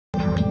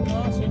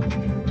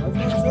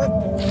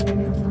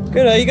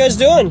Good. How you guys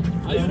doing?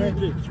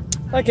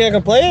 I can't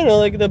complain. I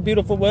like the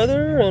beautiful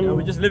weather and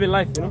we're just living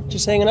life, you know.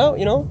 Just hanging out,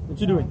 you know. What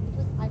you doing?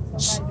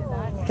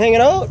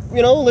 Hanging out,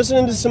 you know,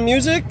 listening to some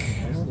music.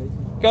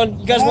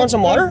 You guys want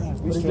some water?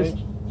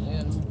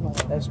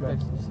 That's right.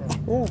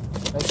 Yeah.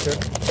 That's good.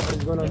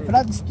 What's going on here?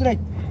 Flat straight.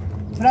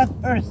 Flat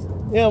earth.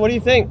 Yeah, what do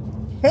you think?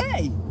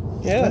 Hey!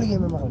 Yeah.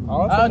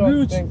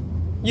 Good.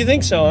 You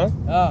think so,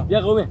 huh?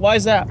 Yeah, go away. Why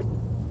is that?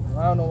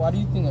 I don't know. Why do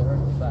you think the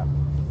earth is flat?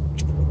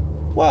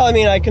 Well, I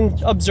mean, I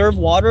can observe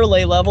water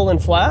lay level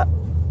and flat.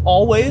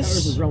 Always. The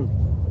earth is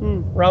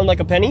round. Round like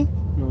a penny?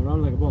 No,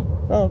 round like a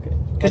ball. Oh, okay.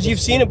 Because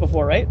you've seen it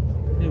before, right?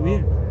 Yeah, we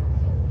are.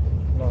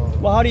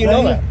 Well, how do you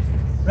know that?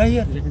 Right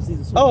here. You can see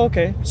the sun. Oh,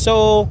 okay.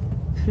 So,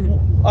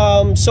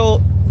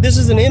 so this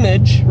is an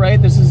image, right?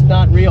 This is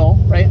not real,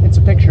 right? It's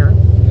a picture.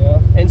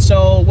 Yeah. And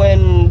so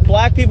when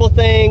black people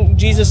think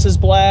Jesus is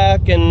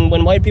black and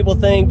when white people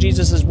think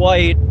Jesus is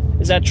white,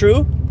 is that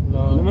true?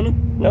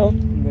 No?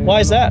 Why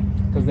is that?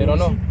 Because they don't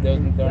know. They're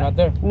not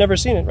there. Never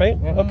seen it, right?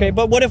 Yeah. Okay,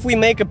 but what if we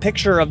make a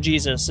picture of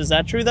Jesus? Is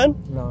that true then?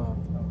 No.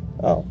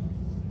 Oh.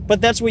 But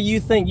that's what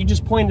you think. You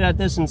just pointed at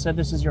this and said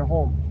this is your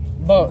home.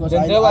 But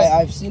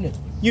I've seen it.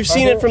 You've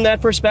seen it from that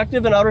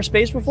perspective in outer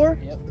space before?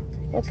 Yep.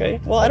 Okay.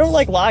 Well, I don't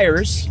like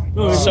liars,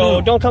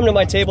 so don't come to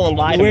my table and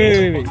lie to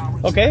me.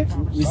 Wait. Okay?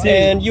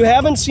 And you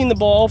haven't seen the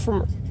ball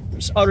from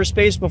outer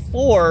space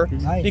before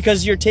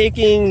because you're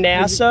taking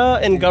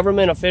NASA and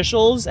government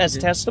officials as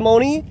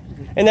testimony,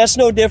 and that's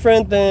no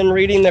different than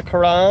reading the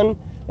Quran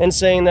and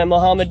saying that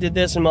Muhammad did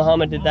this and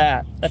Muhammad did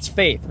that. That's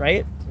faith,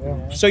 right?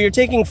 Yeah. So you're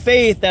taking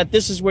faith that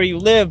this is where you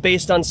live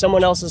based on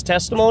someone else's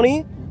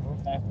testimony,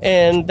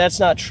 and that's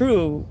not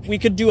true. We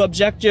could do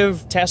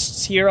objective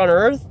tests here on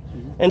Earth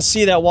and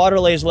see that water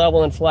lays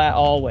level and flat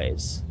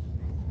always.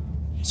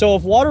 So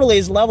if water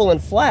lays level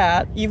and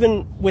flat,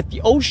 even with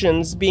the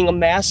oceans being a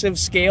massive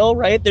scale,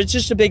 right? There's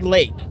just a big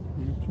lake,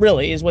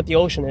 really, is what the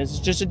ocean is. It's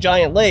just a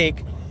giant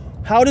lake.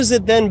 How does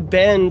it then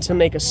bend to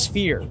make a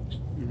sphere?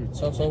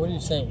 So what are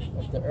you saying?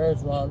 If the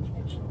earth's round,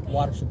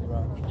 water should be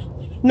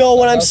round. No,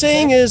 what I'm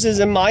saying is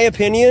in my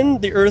opinion,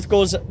 the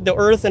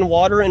earth and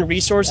water and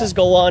resources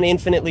go on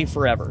infinitely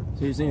forever.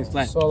 So you're saying it's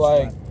flat? So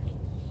like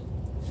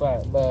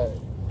flat, but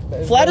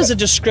flat is a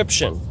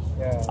description.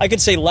 Yeah. I could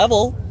say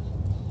level,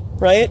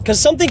 right? Because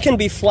something can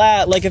be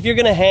flat. Like if you're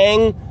gonna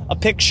hang a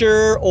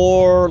picture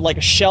or like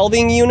a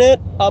shelving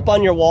unit up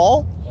on your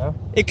wall,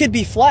 it could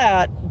be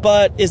flat,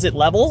 but is it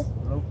level?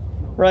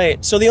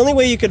 Right. So the only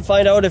way you could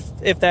find out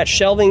if that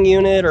shelving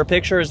unit or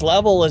picture is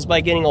level is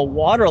by getting a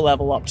water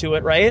level up to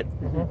it, right?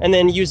 And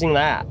then using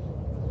that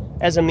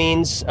as a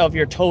means of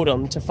your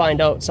totem to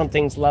find out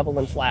something's level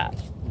and flat.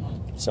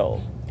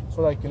 So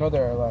like, you know,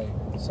 there are like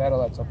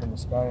satellites up in the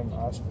sky and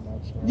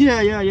astronauts.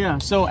 Yeah.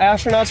 So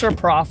astronauts are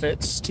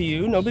prophets to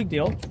you, no big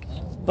deal.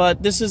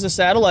 But this is a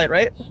satellite,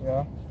 right?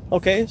 Yeah.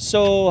 Okay,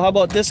 so how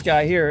about this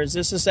guy here? Is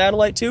this a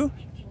satellite too?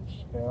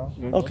 Yeah.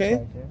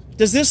 Okay.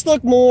 Does this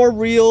look more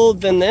real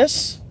than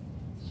this?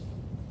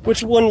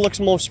 Which one looks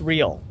most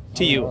real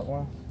to you?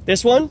 One.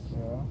 This one?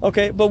 Yeah.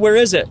 Okay, but where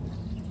is it?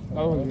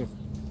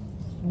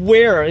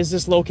 Where is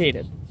this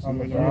located? On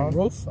the ground.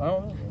 Roof? I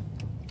don't know.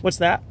 What's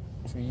that?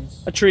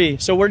 Trees. A tree.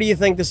 So where do you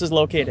think this is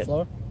located?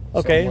 Floor?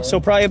 Okay, Somewhere. so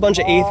probably a bunch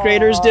of 8th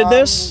graders did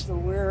this.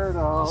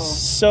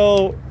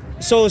 So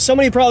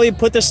somebody probably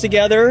put this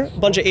together, a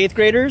bunch of 8th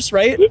graders,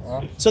 right?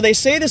 So they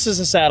say this is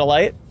a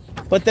satellite,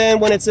 but then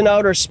when it's in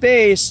outer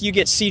space, you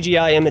get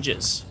CGI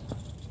images.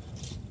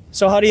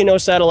 So how do you know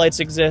satellites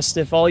exist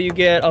if all you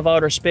get of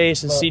outer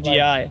space is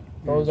CGI? Like,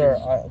 those are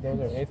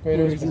 8th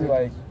graders. This is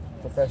like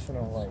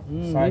professional,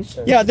 like science.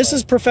 Yeah, this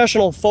is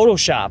professional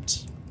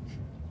photoshopped.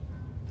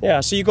 Yeah,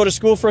 so you go to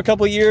school for a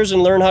couple years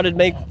and learn how to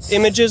make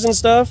images and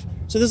stuff.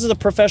 So this is a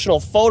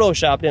professional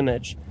photoshopped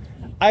image.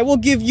 I will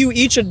give you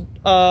each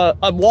a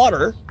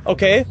water,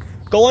 okay?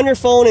 Go on your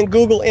phone and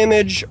Google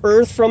image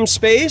Earth from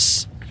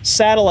space,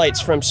 satellites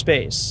from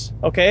space,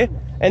 okay?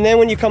 And then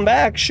when you come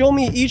back, show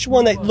me each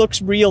one that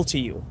looks real to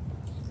you.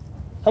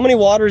 How many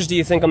waters do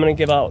you think I'm gonna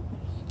give out?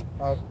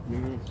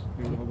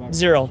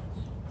 0.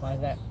 Why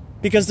is that?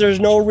 Because there's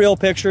no real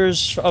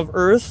pictures of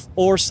Earth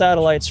or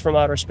satellites from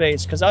outer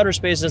space, because outer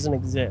space doesn't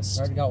exist.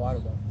 I already got water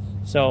though.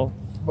 So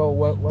But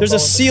what there's a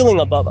ceiling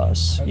above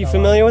us. You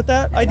familiar with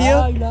that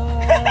idea?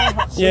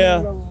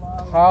 Yeah.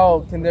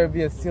 How can there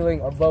be a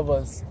ceiling above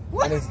us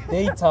and it's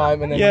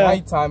daytime and then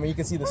nighttime and you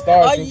can see the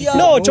stars?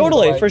 No,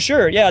 totally, for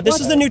sure. Yeah, this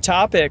is a new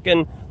topic,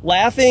 and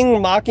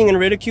laughing, mocking, and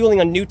ridiculing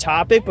a new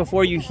topic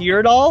before you hear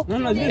it all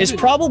is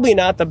probably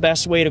not the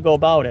best way to go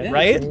about it,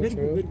 right?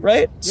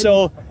 Right?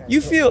 So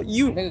you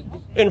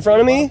in front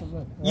of me,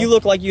 you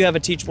look like you have a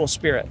teachable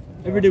spirit.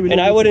 And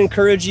I would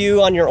encourage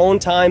you on your own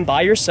time,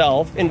 by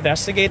yourself,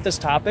 investigate this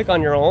topic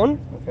on your own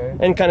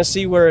and kind of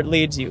see where it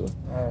leads you.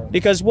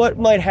 Because what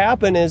might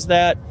happen is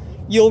that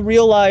you'll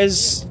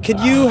realize, could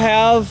you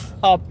have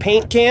a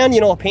paint can,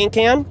 you know, a paint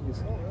can?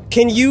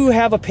 Can you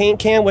have a paint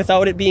can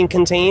without it being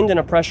contained in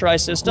a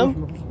pressurized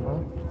system?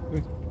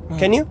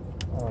 Can you?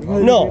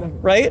 No,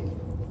 right?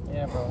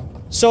 Yeah, bro.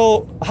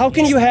 So how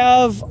can you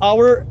have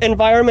our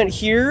environment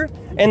here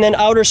and then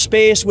outer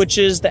space, which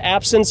is the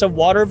absence of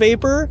water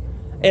vapor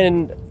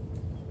and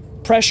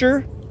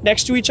pressure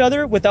next to each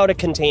other, without a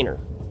container?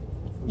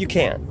 You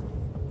can't.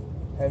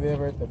 Have you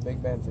ever heard the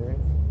Big Bang Theory?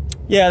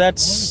 Yeah,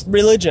 that's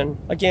religion.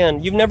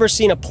 Again, you've never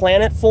seen a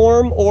planet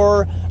form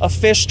or a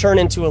fish turn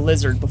into a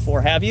lizard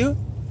before, have you?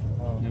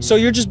 So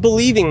you're just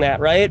believing that,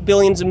 right?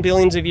 Billions and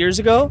billions of years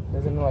ago?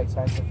 Isn't it like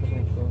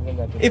scientifically proven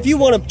that? If you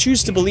want to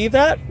choose to believe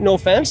that, no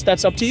offense,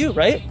 that's up to you,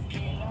 right?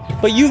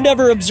 But you've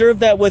never observed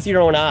that with your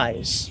own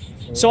eyes.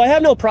 So I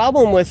have no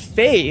problem with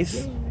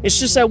faith. It's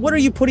just that what are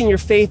you putting your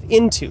faith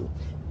into,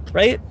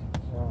 right?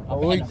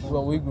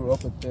 Well, we grew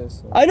up with this.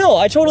 So. I know,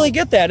 I totally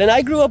get that. And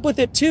I grew up with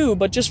it too,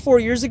 but just 4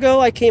 years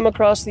ago, I came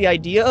across the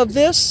idea of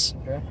this,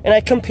 and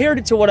I compared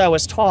it to what I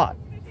was taught.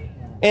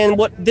 And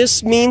what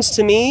this means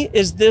to me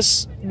is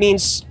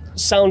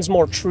sounds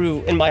more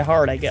true in my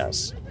heart, I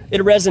guess.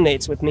 It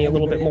resonates with me a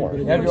little bit more.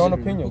 You have your own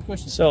opinion.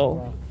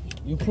 So,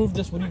 you prove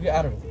this, what do you get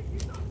out of it?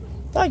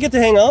 I get to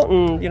hang out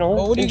and,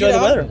 enjoy the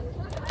weather.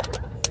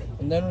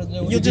 And then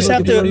You'll just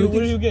have to. What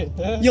do you get?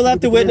 You'll have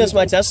to witness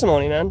my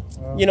testimony, man.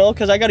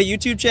 Because I got a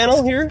YouTube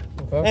channel here,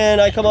 and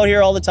I come out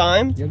here all the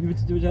time.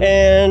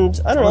 And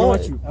I don't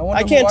know.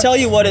 I can't tell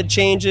you what it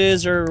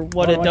changes or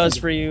what it does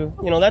for you.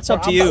 That's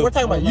up to you. We're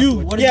talking about you.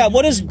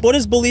 What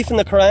is belief in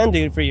the Quran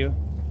do for you?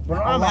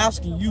 I'm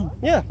asking you.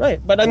 Yeah, right.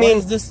 But I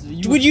mean,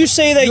 would you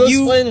say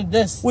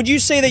that Would you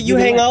say that you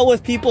hang out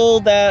with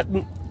people that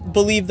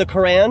believe the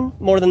Quran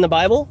more than the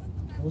Bible?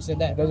 Who said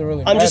that? It doesn't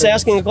really I'm just matter.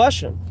 asking a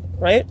question.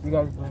 Right?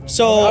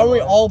 So, are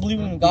we all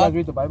believing in God? You guys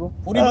read the Bible?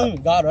 What do you believe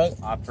in God, right?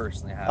 I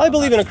personally have. I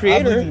believe in a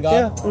creator. I believe in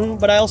God. Yeah,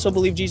 but I also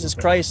believe Jesus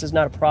Christ is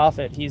not a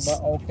prophet. He's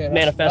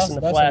manifest in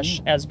the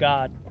flesh as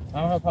God.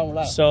 I don't have a problem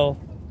with that. So,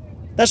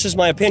 that's just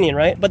my opinion,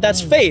 right? But that's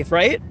faith,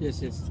 right?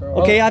 Yes.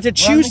 Okay, I have to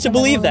choose to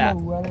believe that.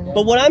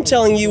 But what I'm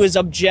telling you is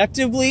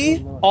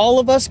objectively, all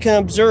of us can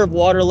observe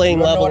water laying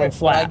level and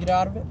What I flat. get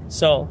out of it?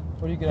 So,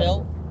 What do you get out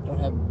of it? Don't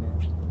have it,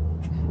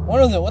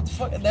 man. What the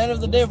fuck? At the end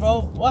of the day,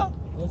 bro, what?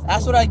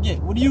 That's what I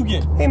get. What do you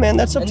get? hey man,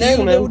 that's up And to then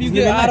you, man. what do you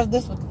get out of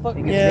this? What the fuck?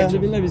 Yeah.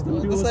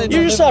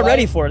 You're just not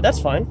ready for it. That's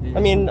fine. I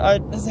mean,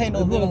 This ain't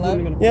no living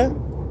life. yeah.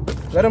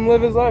 Let him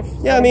live his life.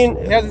 Yeah, I mean,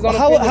 He has his own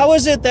opinion. how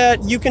is it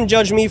that you can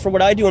judge me for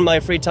what I do in my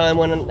free time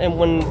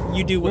when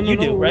you do what you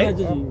do, right?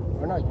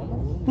 We're not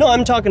young. No,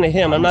 I'm talking to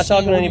him. I'm not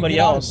saying, talking to what do you anybody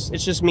get out of else.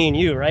 It's just me and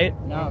you, right?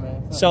 Nah,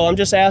 man. So I'm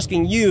just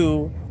asking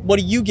you, what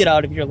do you get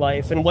out of your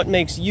life, and what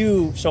makes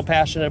you so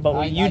passionate about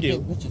what you I do?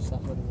 get bitches,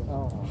 that's what it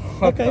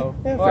is. Okay,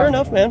 yeah, fair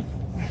enough, man.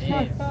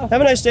 Have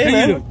a nice day,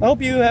 man. I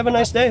hope you have a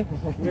nice day.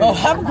 Oh,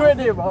 have a great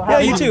day, bro. Yeah,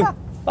 you too.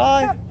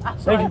 Bye.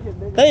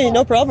 Hey,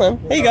 no problem,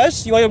 man. Hey, you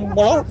guys, you want a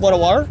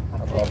water? I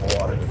love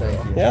water,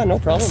 thank you. Yeah, no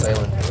problem.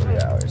 Sailing for 3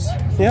 hours.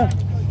 Yeah.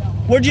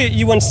 Where'd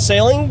you went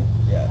sailing?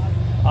 Yeah.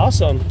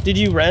 Awesome. Did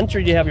you rent or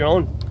did you have your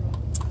own?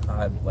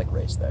 I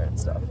race there and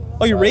stuff.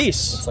 Oh, you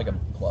race? It's like a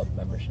club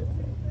membership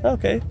thing.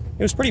 Okay.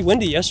 It was pretty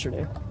windy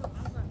yesterday.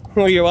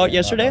 Were you out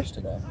yesterday? Not much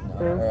today.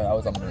 No, I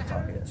was on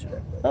Monarch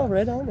yesterday. But Oh,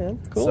 right on, man.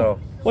 Cool. So,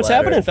 What's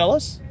flattered. happening,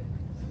 fellas?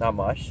 Not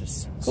much.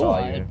 Just Cool.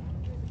 saw you.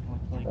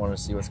 Want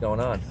to see what's going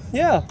on.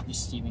 Yeah. You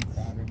Steven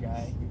Crowder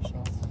guy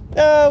yourself.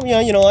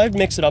 I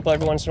mix it up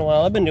every once in a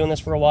while. I've been doing this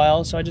for a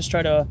while, so I just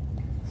try to.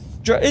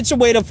 It's a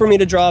way for me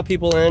to draw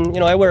people in.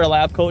 I wear a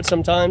lab coat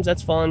sometimes.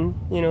 That's fun.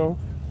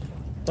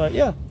 But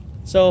yeah.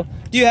 So,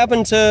 do you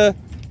happen to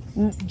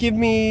give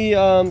me?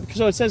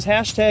 So it says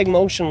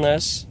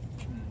 #motionless.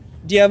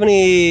 Do you have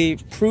any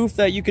proof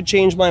that you could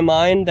change my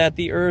mind that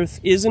the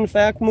Earth is in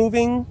fact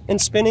moving and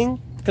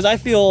spinning? Because I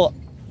feel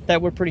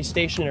that we're pretty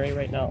stationary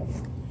right now.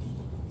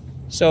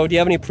 So do you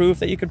have any proof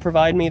that you could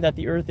provide me that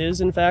the Earth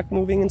is in fact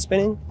moving and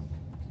spinning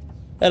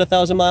at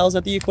 1,000 miles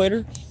at the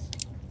equator?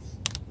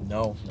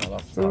 No, not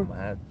off the top of my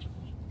head.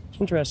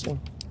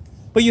 Interesting.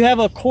 But you have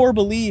a core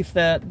belief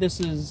that this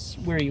is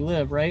where you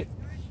live, right?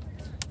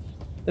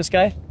 This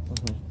guy?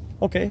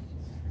 Mm-hmm. Okay.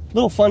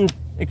 Little fun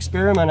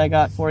experiment I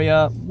got for you.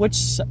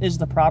 Which is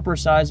the proper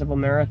size of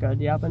America?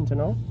 Do you happen to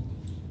know?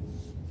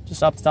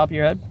 Just off the top of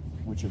your head?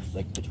 Which is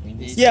between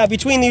these? Yeah,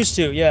 between these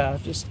two. Yeah,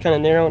 just kind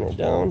of narrowing it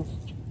down.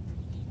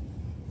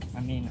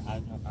 I mean, I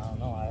don't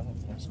know. I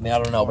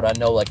don't know, but I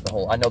know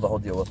the whole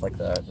deal with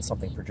the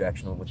something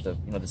projection with the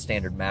the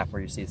standard map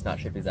where you see it's not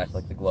shaped exactly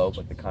like the globe,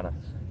 like the kind of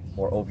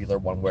more ovular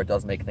one where it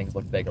does make things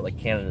look bigger. Like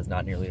Canada is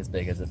not nearly as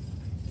big as it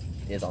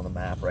is on the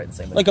map, right? The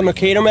same. Like a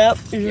Mercator map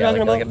you're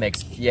talking about? Like it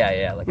makes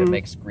it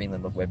makes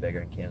Greenland look way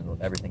bigger and Canada,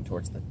 everything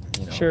towards the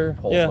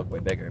poles look way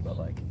bigger, but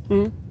like.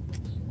 Mm-hmm.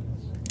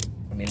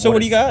 I mean, so what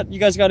do you got? You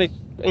guys got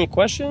any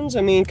questions?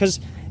 I mean, because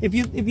if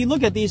you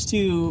look at these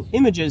two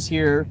images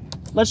here,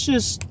 let's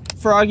just,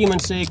 for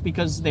argument's sake,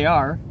 because they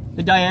are,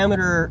 the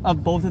diameter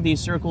of both of these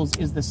circles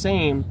is the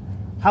same.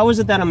 How is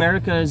it that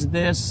America is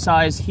this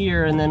size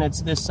here and then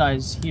it's this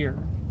size here?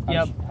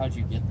 How'd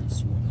you get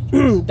this?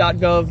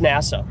 .gov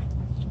NASA.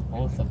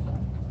 Both of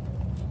them.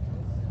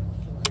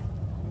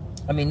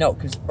 I mean, no,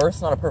 because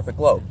Earth's not a perfect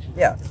globe.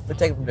 Yeah, they're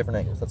taken from different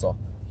angles. That's all.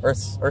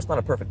 Earth's not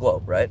a perfect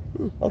globe, right?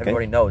 Okay.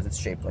 Everybody knows it's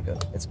shaped like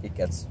it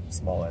gets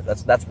smaller.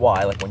 That's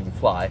why, like when you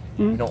fly,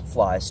 you don't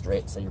fly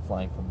straight. Say you're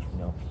flying from, you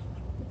know,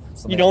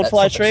 you don't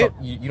fly straight.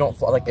 You don't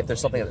fly, like if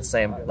there's something at the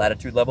same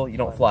latitude level, you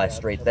don't fly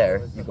straight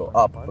there. You go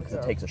up because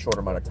it takes a shorter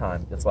amount of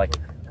time. It's like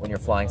when you're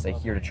flying, say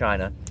here to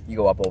China, you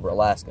go up over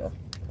Alaska.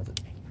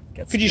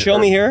 Could you show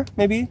me here,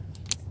 maybe?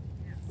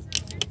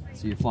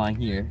 So you're flying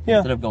here, yeah.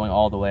 Instead of going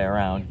all the way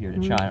around here to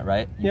China,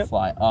 right? You Yep.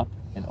 fly up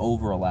and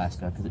over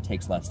Alaska because it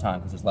takes less time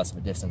because there's less of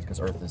a distance because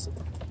Earth is,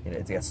 you know,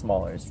 it gets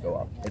smaller as you go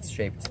up. It's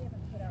shaped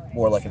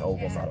more like an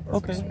oval, not a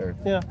perfect sphere.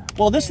 Yeah.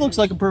 Well, this looks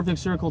like a perfect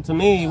circle to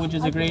me, which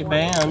is a great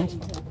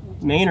band,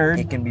 Maynard.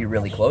 It can be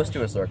really close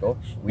to a circle.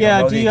 We Yeah,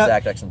 don't know do the you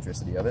exact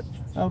eccentricity of it.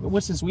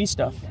 What's this wee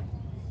stuff?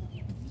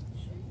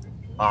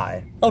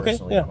 I Okay,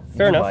 personally yeah, don't.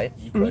 fair You enough. might,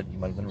 you could, you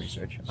might have done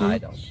research. I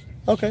don't.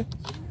 Okay.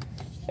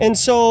 And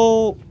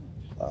so,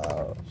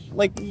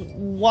 like,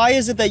 why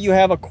is it that you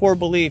have a core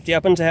belief? Do you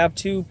happen to have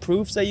two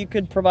proofs that you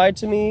could provide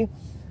to me?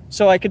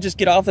 So I could just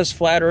get off this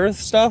flat earth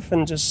stuff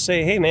and just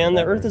say, hey man,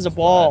 the earth is a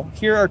ball.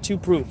 Here are two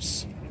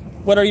proofs.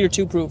 What are your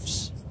two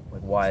proofs?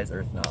 Like, why is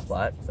Earth not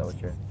flat? Is that what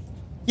you're...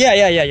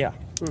 Yeah.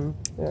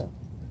 Mm-hmm. Yeah.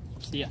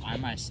 See, I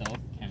myself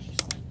can't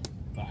explain it,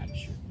 but I'm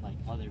sure like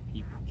other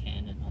people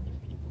can and other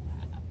people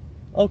have.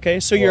 Okay,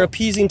 so you're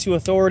appeasing to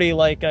authority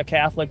like a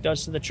Catholic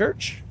does to the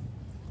church?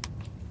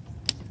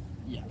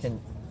 Yes.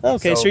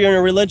 Okay, so you're in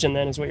a religion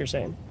then, is what you're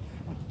saying?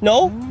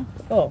 No?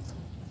 Oh.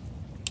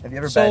 Have you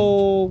ever been...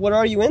 So what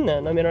are you in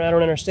then? I mean, I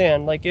don't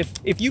understand. Like,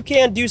 if you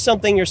can't do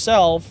something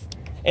yourself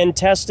and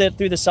test it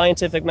through the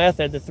scientific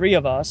method, the three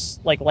of us,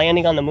 like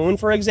landing on the moon,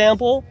 for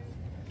example,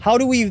 how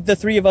do we, the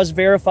three of us,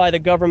 verify the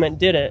government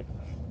did it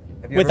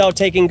without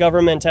taking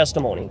government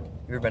testimony? Have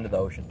you ever been to the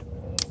ocean?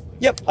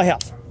 Yep, I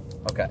have.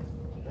 Okay.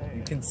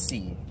 You can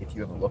see, if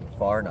you ever looked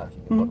far enough,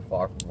 you can look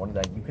far from one of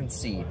them, you can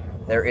see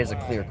there is a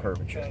clear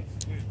curvature.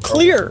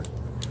 Clear?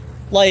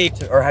 Like...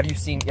 Or have you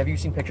seen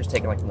pictures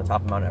taken like from the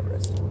top of Mount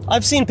Everest?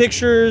 I've seen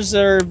pictures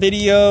or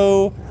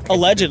video,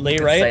 allegedly,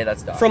 say right?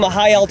 that's doctored. From a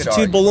high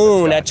altitude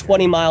balloon at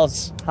 20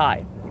 miles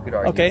high. You could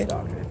argue it's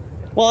doctored.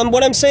 Well,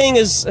 what I'm saying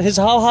is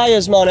how high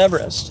is Mount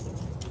Everest?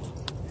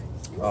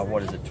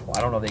 What is it?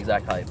 I don't know the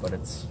exact height, but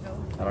it's...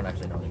 I don't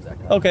actually know the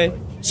exact height. Okay,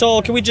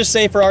 so can we just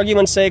say, for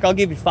argument's sake, I'll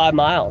give you 5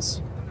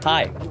 miles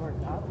high.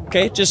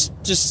 Okay, just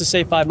to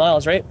say 5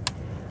 miles, right?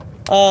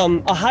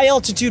 A high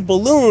altitude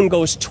balloon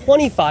goes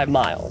 25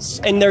 miles,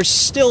 and there's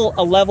still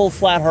a level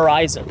flat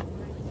horizon.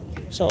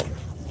 So,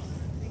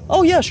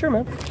 oh yeah, sure,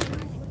 man.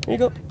 Here you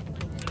go.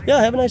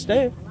 Yeah, have a nice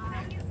day.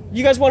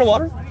 You guys want a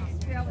water?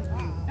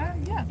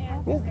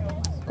 Yeah.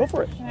 Go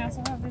for it. Can I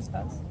also have this?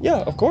 Yeah,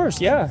 of course,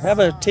 yeah. Have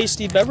a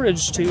tasty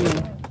beverage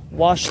to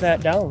wash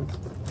that down.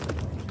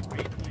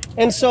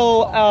 And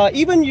so,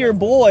 even your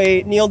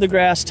boy, Neil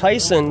deGrasse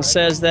Tyson,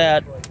 says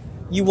that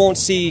you won't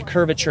see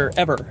curvature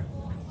ever.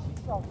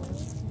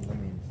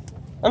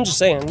 I'm just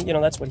saying, you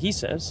know, that's what he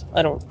says.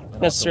 I don't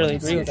necessarily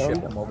agree with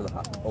him. Come over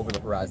the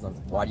horizon.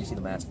 Why do you see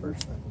the mass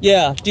first?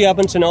 Yeah. Do you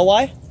happen to know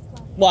why?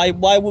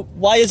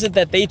 Why is it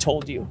that they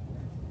told you?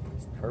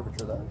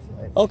 Curvature, though.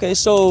 Right? Okay,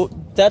 so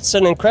that's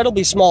an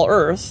incredibly small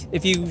Earth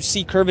if you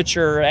see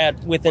curvature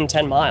at within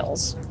 10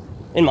 miles,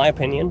 in my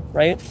opinion,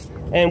 right?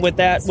 And with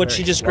that, what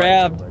she just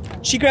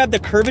grabbed, she grabbed the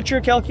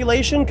curvature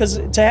calculation, because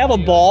to have a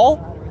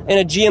ball in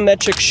a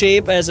geometric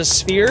shape as a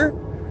sphere,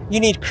 you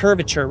need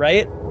curvature,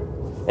 right?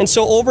 And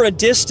so over a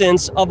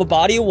distance of a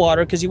body of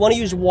water, because you want to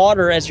use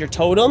water as your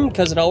totem,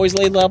 because it always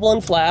laid level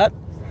and flat,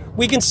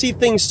 we can see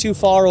things too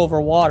far over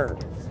water.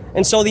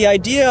 And so the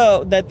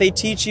idea that they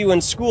teach you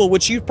in school,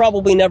 which you've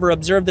probably never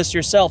observed this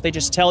yourself, they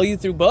just tell you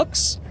through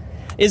books,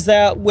 is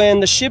that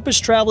when the ship is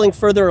traveling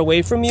further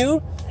away from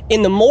you,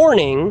 in the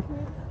morning,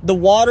 the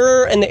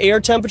water and the air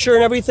temperature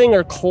and everything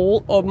are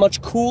cold, or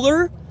much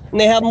cooler, and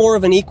they have more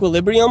of an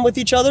equilibrium with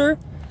each other,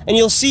 and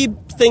you'll see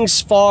things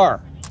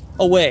far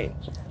away.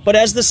 But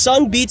as the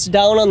sun beats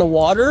down on the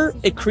water,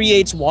 it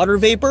creates water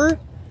vapor,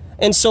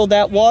 and so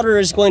that water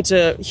is going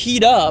to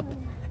heat up,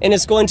 and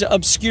it's going to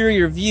obscure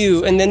your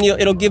view, and then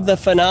it'll give the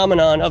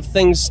phenomenon of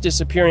things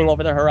disappearing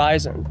over the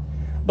horizon.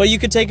 But you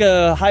could take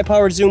a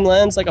high-powered zoom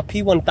lens, like a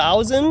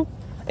P1000,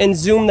 and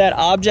zoom that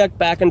object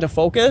back into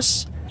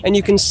focus, and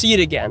you can see it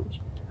again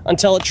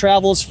until it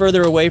travels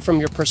further away from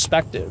your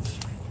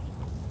perspective.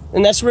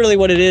 And that's really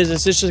what it is.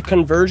 It's just a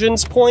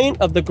convergence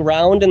point of the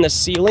ground and the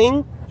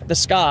ceiling, the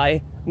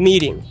sky,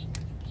 meeting.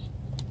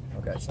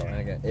 Okay, so and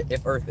again,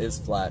 if Earth is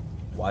flat,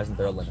 why isn't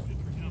there a limit?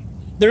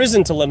 There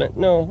isn't a limit,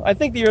 no. I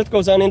think the Earth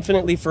goes on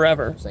infinitely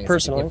forever,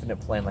 personally. It's an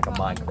infinite plane like a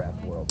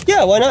Minecraft world.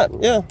 Yeah, why not?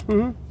 Yeah.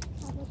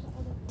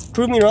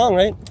 Prove me wrong,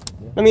 right?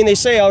 I mean, they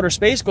say outer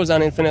space goes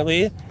on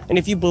infinitely, and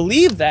if you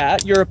believe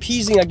that, you're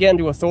appeasing again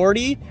to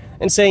authority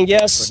and saying,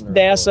 yes,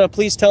 NASA,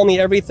 please tell me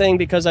everything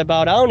because I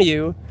bow down to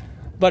you.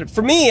 But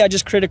for me, I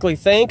just critically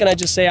think, and I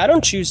just say, I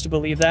don't choose to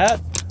believe that.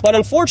 But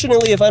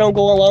unfortunately, if I don't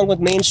go along with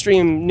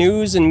mainstream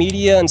news and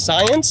media and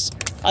science,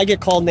 I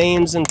get called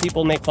names and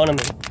people make fun of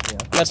me. Yeah.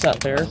 That's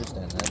not fair. I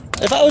understand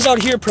that. If I was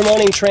out here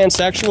promoting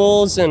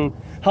transsexuals and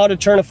how to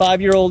turn a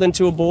 5-year-old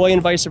into a boy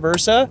and vice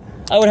versa,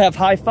 I would have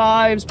high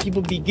fives,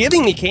 people would be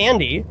giving me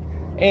candy,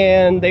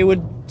 and they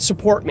would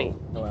support me.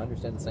 No, I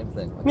understand the same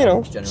thing. Like, You know.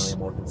 I'm generally a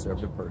more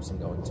conservative person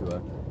going to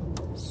a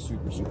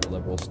super, super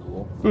liberal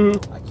school. Mhm.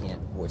 I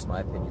can't voice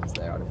my opinions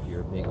there out of fear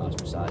of being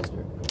ostracized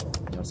or,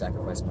 you know,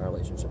 sacrificing my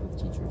relationship with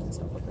teachers and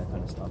stuff like that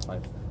kind of stuff. I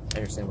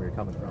understand where you're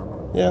coming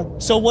from. Yeah.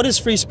 So what is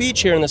free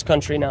speech here in this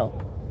country now?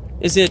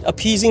 Is it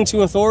appeasing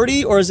to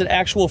authority, or is it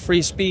actual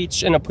free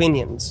speech and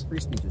opinions? Free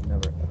speech is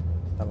never,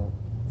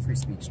 free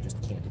speech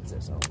just can't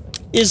exist, I don't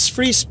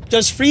think.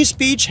 Does free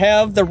speech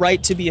have the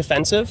right to be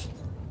offensive?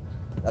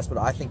 That's what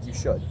I think you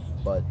should,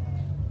 but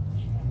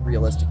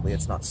realistically,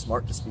 it's not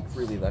smart to speak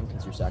freely then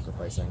because you're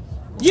sacrificing.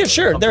 Yeah,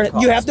 sure.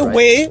 You have to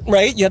weigh,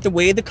 right? You have to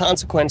weigh the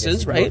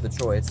consequences, right? The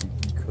choice, you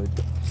could,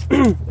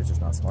 but it's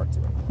just not smart to.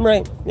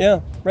 Right.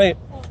 Yeah. Right.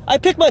 I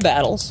pick my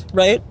battles,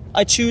 right?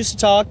 I choose to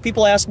talk.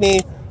 People ask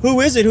me, who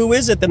is it? Who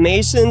is it? The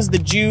Masons, the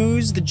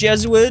Jews, the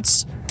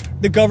Jesuits,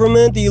 the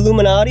government, the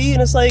Illuminati?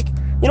 And it's like,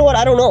 you know what?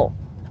 I don't know.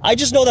 I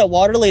just know that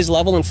water lays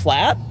level and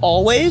flat,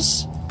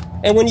 always.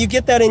 And when you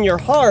get that in your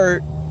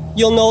heart,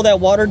 you'll know that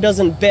water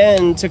doesn't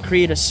bend to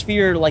create a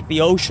sphere like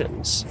the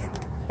oceans.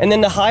 And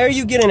then the higher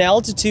you get in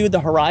altitude, the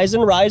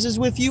horizon rises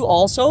with you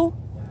also.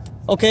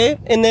 Okay?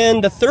 And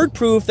then the third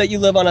proof that you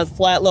live on a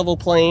flat level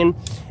plane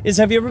is,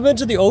 have you ever been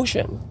to the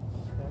ocean?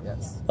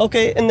 Yes.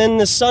 Okay, and then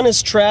the sun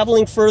is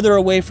traveling further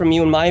away from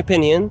you, in my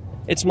opinion.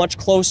 It's much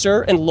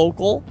closer and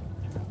local,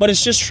 but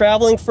it's just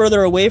traveling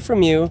further away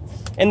from you.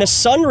 And the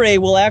sun ray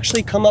will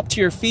actually come up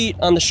to your feet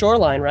on the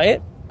shoreline,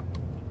 right?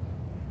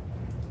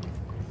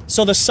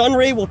 So the sun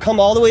ray will come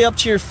all the way up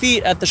to your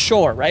feet at the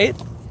shore, right?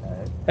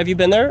 Have you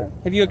been there?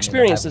 Have you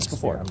experienced this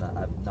before? I've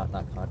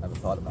never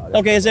thought about it.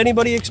 Okay, has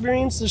anybody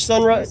experienced the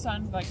sunrise? The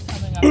sun like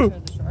coming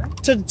up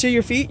to the shore? To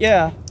your feet,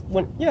 yeah.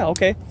 Yeah,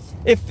 okay.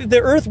 If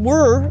the Earth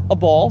were a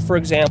ball, for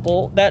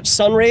example, that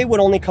sun ray would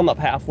only come up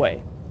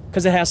halfway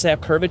because it has to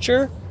have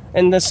curvature,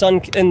 and the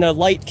sun and the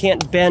light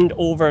can't bend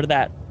over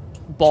that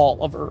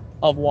ball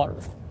of water.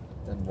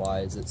 Then why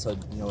is it so?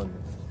 You know, in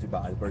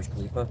Dubai, Burj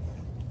Khalifa.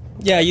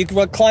 Yeah, you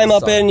can climb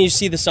up it and you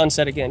see the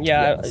sunset again.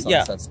 Yeah, the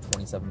sunset's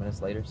 27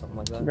 minutes later, something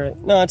like that. Right.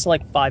 No, it's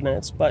like 5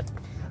 minutes, but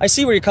I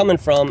see where you're coming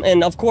from.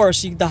 And of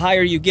course, the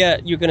higher you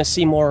get, you're going to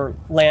see more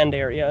land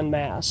area and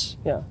mass.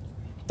 Yeah,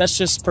 that's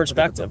just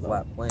perspective.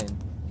 But if it's a flat plane,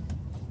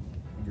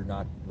 you're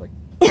not like.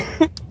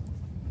 If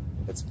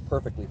it's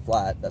perfectly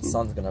flat, that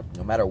sun's gonna,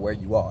 no matter where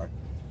you are,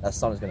 that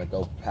sun is gonna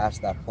go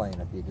past that plane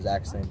at the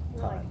exact same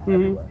time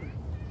everywhere.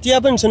 Do you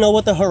happen to know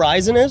what the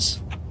horizon is?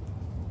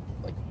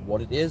 Like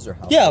what it is, or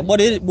how? Yeah,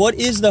 what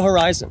is the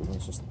horizon?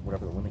 It's just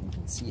whatever the limit you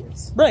can see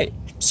is. Right.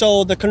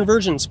 So the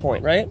convergence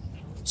point, right?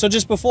 So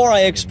just before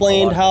I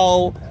explained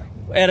how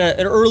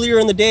earlier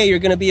in the day you're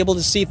going to be able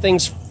to see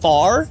things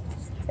far,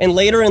 and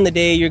later in the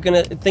day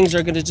things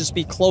are going to just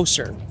be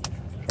closer.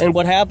 And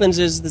what happens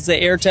is the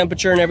air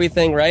temperature and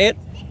everything, right?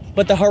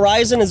 But the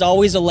horizon is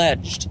always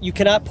alleged. You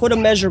cannot put a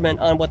measurement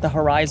on what the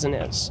horizon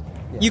is.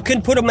 Yeah. You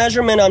can put a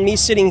measurement on me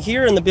sitting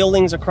here in the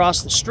buildings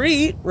across the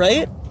street,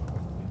 right?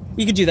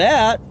 You could do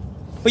that,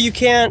 but you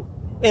can't,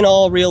 in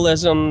all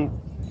realism,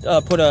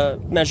 put a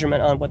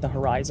measurement on what the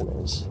horizon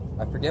is.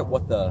 I forget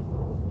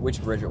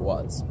which bridge it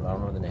was, but I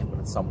don't remember the name, but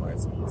it's somewhere.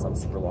 It's some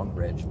super long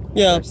bridge.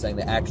 Yeah. They're saying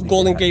they actually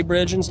Golden Gate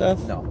Bridge and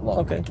stuff? No, long.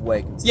 Okay.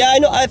 Way yeah, I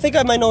know. I think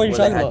I might know what you're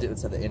talking about. It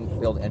said the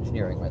in-field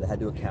engineering, right? They had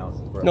to account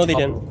for no, they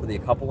didn't. For a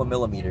couple of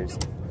millimeters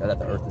that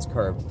the Earth is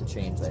curved to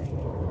change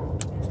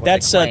that.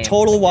 That's a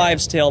total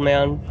wives' tale,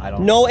 man.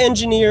 No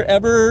engineer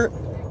ever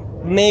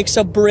makes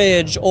a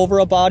bridge over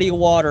a body of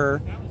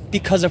water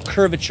because of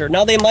curvature.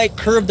 Now they might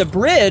curve the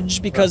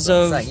bridge because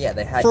of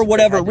for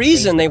whatever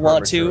reason they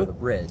want to.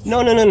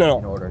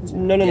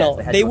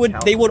 No. They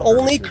would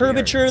only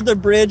curvature the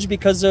bridge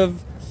because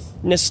of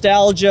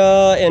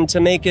nostalgia and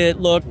to make it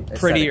look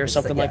pretty or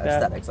something like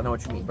that. Aesthetics. I know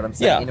what you mean, but I'm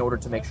saying in order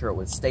to make sure it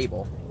was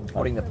stable,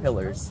 putting the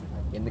pillars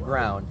in the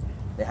ground,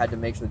 they had to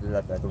make sure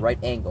that at the right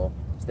angle,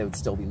 so they would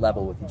still be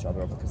level with each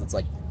other. Because it's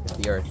like if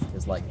the Earth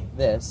is like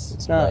this,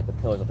 it's not. Right, the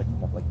pillars are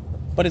like.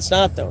 But it's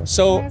not though.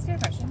 So. Can I ask you a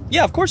question?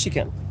 Yeah, of course you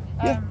can.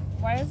 Yeah.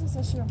 Why is this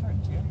issue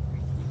important to you?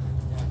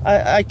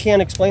 I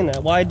can't explain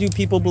that. Why do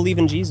people believe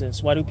in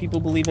Jesus? Why do people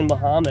believe in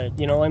Muhammad?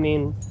 You know, I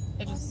mean...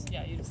 It just,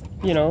 yeah, you just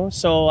like... You know,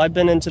 so I've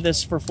been into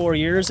this for 4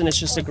 years, and it's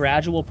just a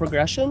gradual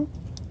progression.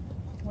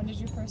 When did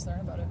you first learn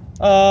about it?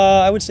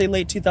 I would say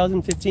late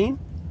 2015.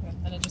 Okay.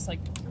 And it just, like,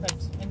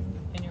 clicked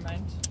in your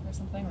mind or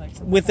something?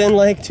 Within,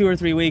 like, 2 or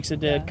 3 weeks it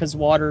did, because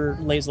water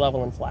lays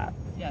level and flat.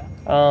 Yeah.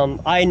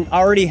 I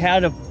already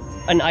had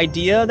an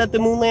idea that the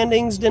moon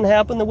landings didn't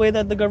happen the way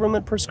that the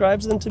government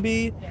prescribes them to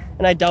be,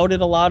 and I doubted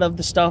a lot of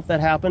the stuff that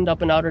happened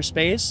up in outer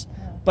space.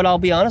 But I'll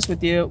be honest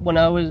with you, when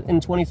I was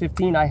in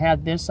 2015, I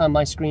had this on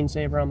my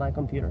screensaver on my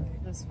computer.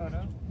 This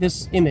photo?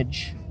 This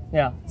image,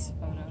 yeah. This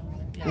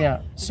photo.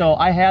 Yeah, so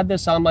I had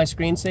this on my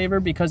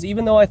screensaver because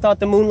even though I thought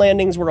the moon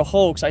landings were a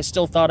hoax, I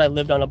still thought I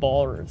lived on a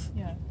ball Earth.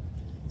 Yeah.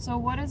 So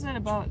what is it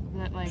about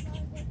that, like,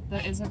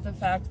 is it the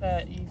fact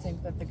that you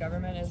think that the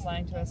government is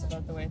lying to us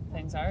about the way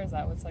things are? Is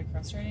that what's, like,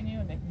 frustrating you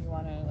and making you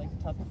want to, like,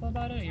 tell people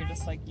about it? Or you're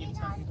just, like, you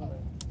just want people to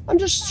I'm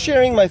just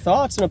sharing my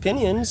thoughts and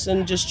opinions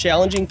and just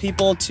challenging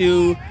people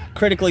to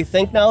critically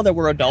think now that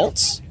we're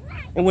adults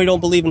and we don't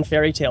believe in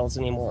fairy tales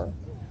anymore.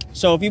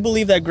 So if you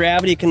believe that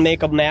gravity can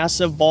make a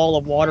massive ball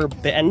of water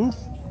bend,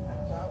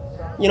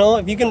 you know,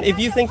 if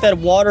you think that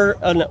water,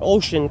 an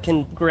ocean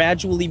can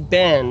gradually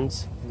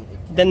bend,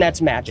 then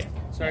that's magic.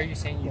 So are you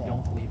saying you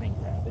don't believe in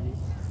gravity?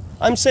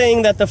 I'm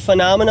saying that the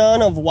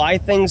phenomenon of why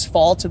things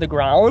fall to the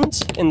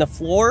ground in the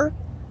floor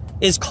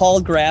is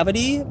called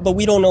gravity, but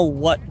we don't know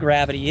what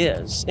gravity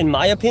is. In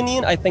my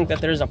opinion, I think that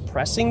there's a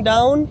pressing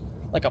down,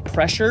 like a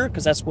pressure,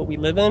 because that's what we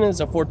live in, is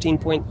a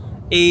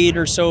 14.8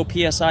 or so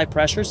PSI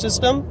pressure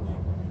system.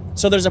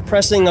 So there's a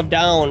pressing of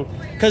down,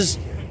 because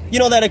you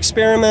know that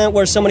experiment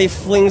where somebody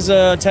flings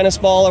a tennis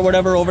ball or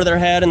whatever over their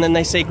head and then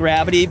they say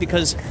gravity,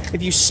 because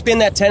if you spin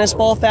that tennis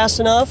ball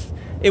fast enough,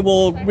 it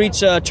will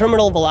reach a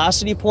terminal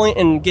velocity point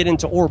and get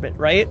into orbit,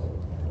 right?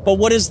 But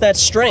what is that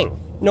string?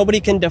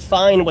 Nobody can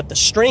define what the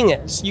string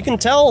is. You can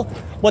tell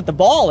what the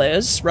ball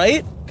is,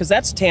 right? Because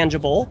that's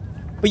tangible,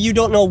 but you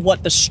don't know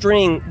what the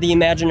string, the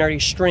imaginary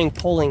string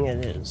pulling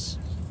it is.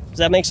 Does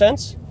that make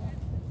sense?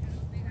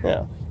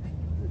 Yeah.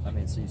 I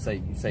mean, so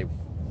you say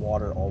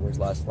water always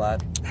lies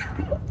flat?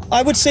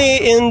 I would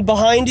say in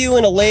behind you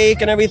in a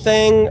lake and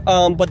everything,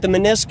 but the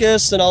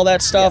meniscus and all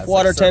that stuff, Yeah,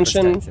 water like surface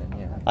tension,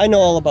 yeah. I know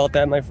all about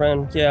that, my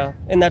friend, yeah.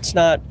 And that's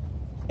not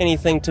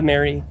anything to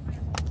marry.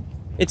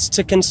 It's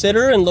to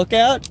consider and look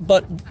at,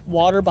 but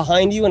water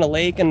behind you in a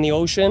lake and the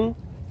ocean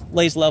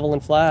lays level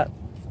and flat.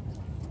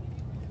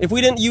 If we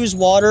didn't use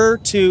water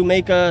to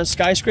make a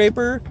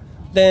skyscraper,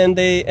 then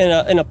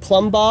in a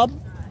plumb bob,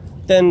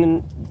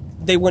 then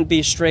they wouldn't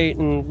be straight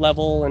and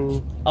level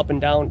and up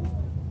and down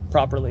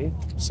properly.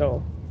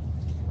 So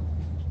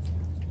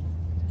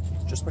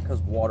just because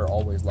water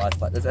always lies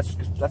flat, that's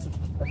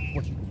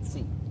what you can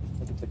see.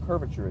 Like if the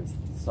curvature is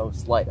so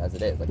slight as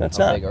it is, like That's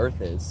how not. big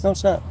Earth is. no,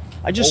 it's not.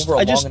 I just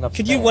Over a long enough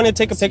could you span, want to you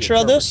take a can see a picture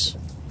of this?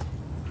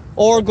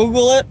 Or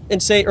Google it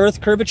and say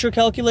Earth curvature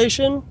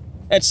calculation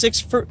at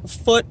 6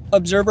 foot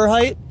observer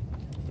height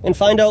and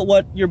find out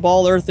what your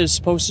ball Earth is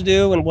supposed to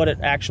do and what it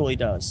actually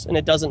does. And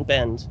it doesn't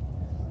bend.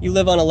 You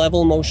live on a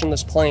level,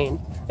 motionless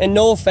plane. And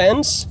no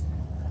offense,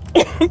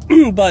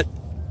 but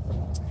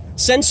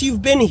since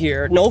you've been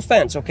here, no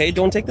offense, okay?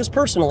 Don't take this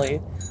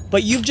personally,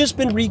 but you've just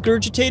been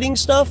regurgitating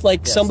stuff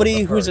like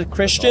somebody who's a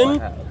Christian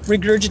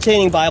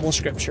regurgitating Bible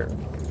scripture.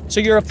 So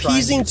you're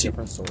appeasing to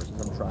different sources.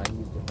 I'm trying to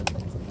use different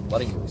things. I'm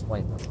letting you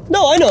explain them.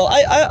 No, I know.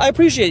 I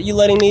appreciate you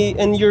letting me,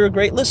 and you're a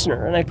great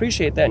listener, and I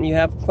appreciate that. And you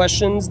have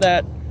questions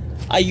that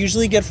I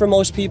usually get from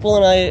most people,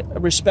 and I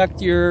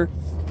respect your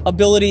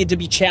ability to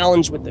be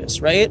challenged with this,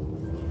 right?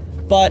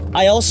 But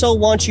I also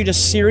want you to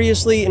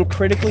seriously and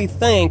critically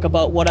think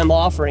about what I'm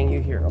offering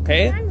you here,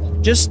 okay?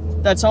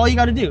 That's all you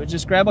got to do.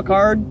 Just grab a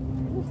card.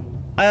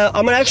 I'm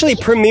going to actually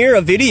premiere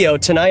a video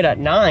tonight at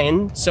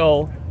 9,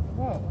 so,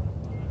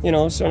 you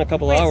know, so in a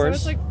couple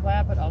hours. So it's like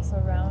flat but also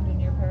round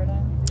in your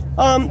paradigm?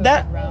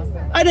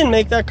 I didn't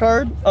make that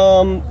card.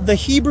 The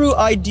Hebrew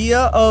idea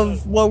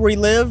of where we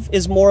live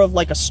is more of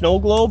like a snow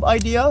globe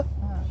idea.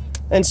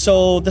 And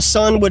so the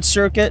sun would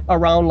circuit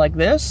around like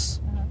this.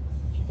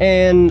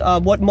 And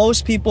what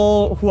most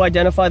people who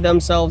identify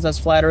themselves as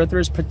flat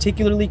earthers,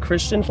 particularly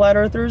Christian flat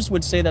earthers,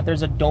 would say that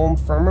there's a dome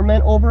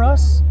firmament over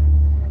us.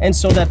 And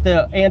so that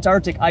the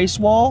Antarctic ice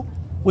wall,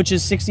 which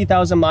is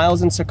 60,000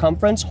 miles in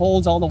circumference,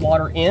 holds all the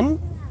water in.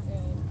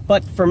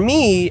 But for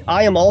me,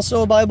 I am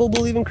also a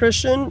Bible-believing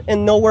Christian,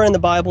 and nowhere in the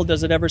Bible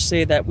does it ever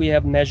say that we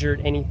have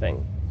measured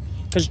anything.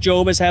 Because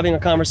Job is having a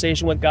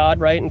conversation with God,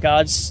 right? And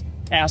God's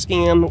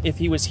asking him if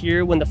he was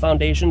here when the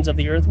foundations of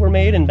the earth were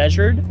made and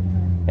measured,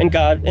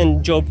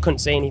 and Job couldn't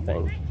say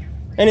anything.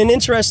 And an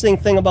interesting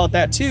thing about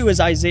that too is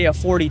Isaiah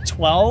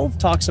 40:12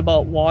 talks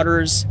about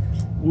waters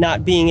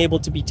not being able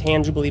to be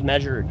tangibly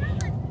measured.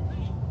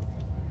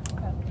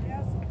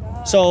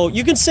 So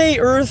you can say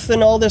earth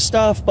and all this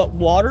stuff, but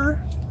water,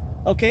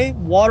 okay,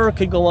 water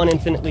could go on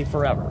infinitely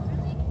forever,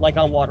 like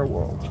on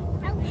Waterworld.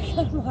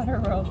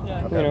 Waterworld,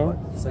 yeah. Okay, You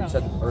know? so you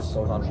said the Earth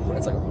goes on,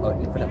 it's like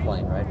an infinite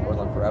plane, right? It goes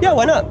on forever. Yeah,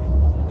 why not?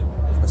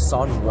 Is the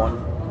sun one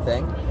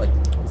thing? Like,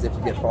 as if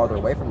you get farther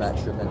away from that,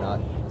 should then not?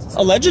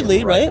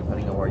 Allegedly, right?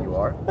 Depending on where you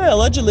are. Yeah,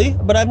 allegedly,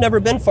 but I've never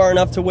been far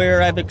enough to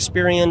where I've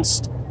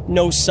experienced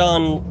no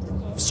sun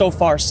so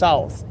far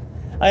south.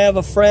 I have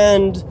a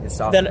friend In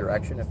south that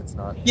direction, if it's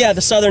not. yeah,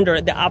 the southern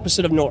direction, the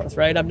opposite of north,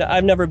 right?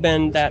 I've never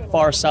been that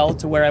far south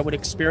to where I would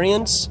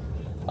experience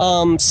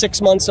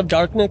 6 months of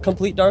darkness,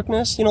 complete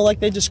darkness, you know, like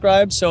they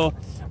described. So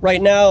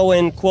right now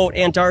in quote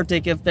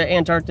Antarctic, if the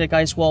Antarctic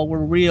ice wall were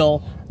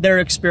real, they're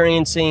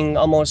experiencing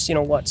almost,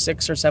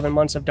 6 or 7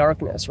 months of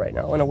darkness right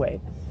now in a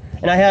way.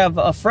 And I have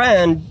a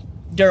friend,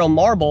 Daryl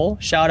Marble,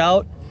 shout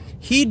out.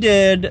 He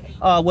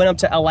went up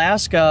to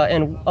Alaska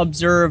and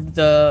observed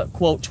the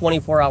quote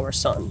 24-hour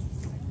sun.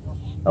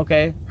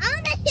 Okay,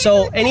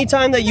 so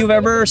anytime that you've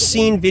ever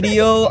seen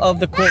video of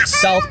the quote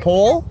South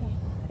Pole,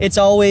 it's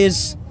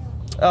always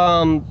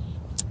kind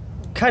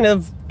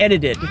of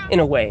edited in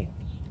a way.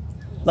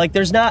 Like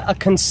there's not a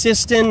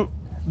consistent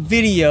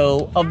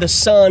video of the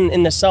sun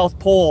in the South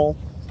Pole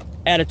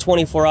at a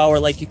 24-hour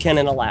like you can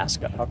in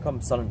Alaska. How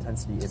come sun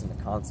intensity isn't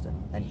a constant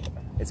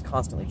anywhere? It's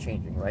constantly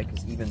changing, right?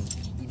 Because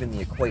even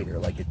the equator,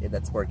 like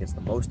that's where it gets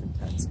the most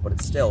intense, but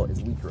it still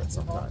is weaker at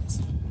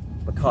sometimes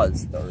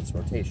because the Earth's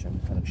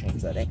rotation kind of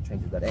changes that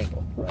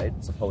angle, right?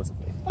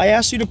 Supposedly. I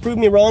asked you to prove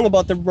me wrong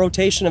about the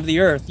rotation of the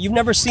Earth. You've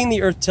never seen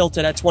the Earth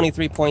tilted at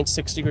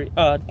 23.6 degrees,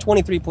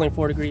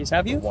 23.4 degrees,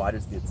 have you? Why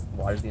does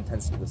the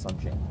intensity of the sun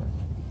change?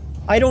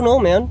 I don't know,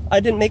 man. I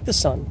didn't make the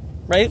sun,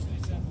 right?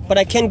 But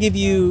I can give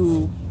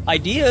you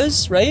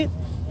ideas, right?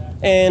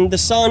 And the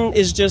sun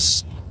is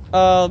just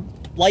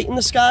light in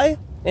the sky,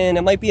 and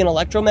it might be an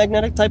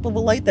electromagnetic type of a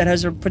light that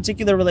has a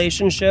particular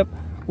relationship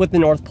with the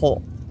North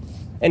Pole.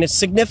 And it's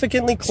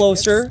significantly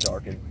closer. It's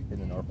dark in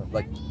the north.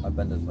 Like I've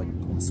been to like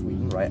in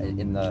Sweden, right?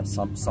 In the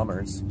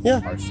summers,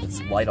 yeah,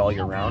 it's light all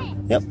year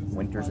round. Yep.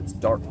 Winters, it's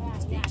dark.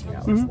 It's 18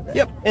 hours a day.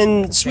 Yep.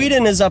 And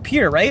Sweden is up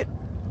here, right?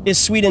 Is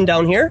Sweden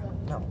down here?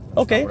 No.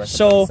 Okay, What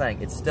so I'm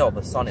saying, it's still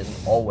the sun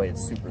isn't always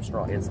super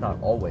strong. It's not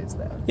always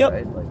there. Yep.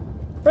 Right. Like,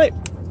 right.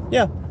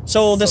 Yeah.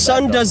 So the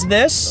sun does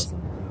this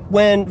doesn't.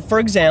 when, for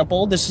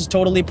example, this is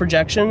totally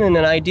projection and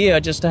an idea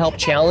just to help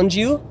challenge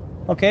you.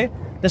 Okay.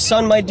 The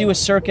sun might do a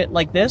circuit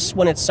like this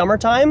when it's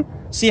summertime.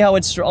 See how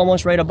it's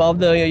almost right above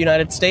the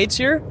United States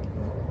here?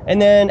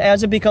 And then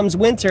as it becomes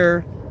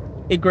winter,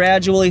 it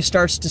gradually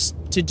starts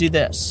to do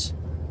this.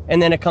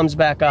 And then it comes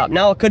back up.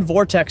 Now it could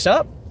vortex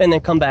up and then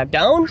come back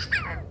down.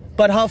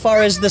 But how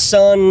far is the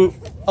sun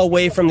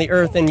away from the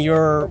Earth in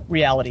your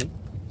reality?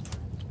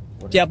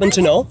 Do you happen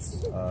to know?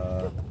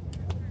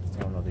 I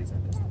don't know the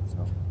exact distance,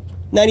 no.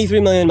 93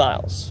 million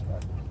miles.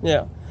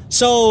 Yeah.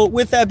 So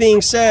with that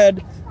being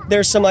said,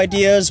 there's some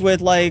ideas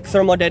with like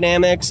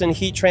thermodynamics and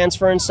heat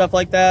transfer and stuff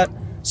like that.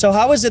 So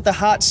how is it the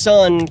hot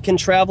sun can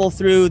travel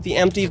through the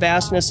empty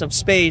vastness of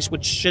space,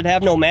 which should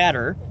have no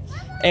matter,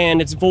 and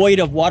it's void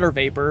of water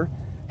vapor,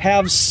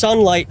 have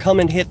sunlight come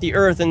and hit the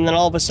Earth, and then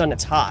all of a sudden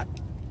it's hot?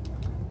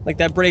 Like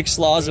that breaks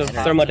laws of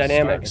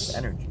thermodynamics. It's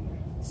energy.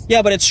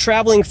 Yeah, but it's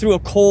traveling through a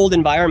cold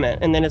environment,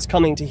 and then it's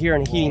coming to here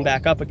and heating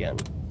back up again.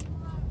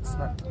 It's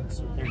not,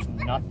 There's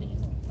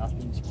nothing.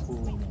 Nothing's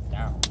cooling it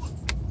down.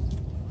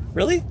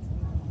 Really?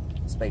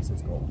 space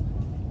is gold.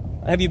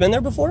 Have you been there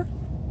before?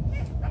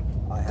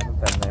 I haven't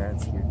been there.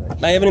 It's here.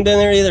 I haven't been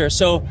there either.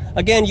 So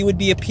again, you would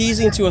be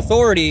appeasing to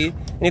authority,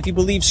 and if you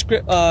believe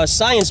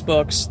science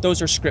books,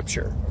 those are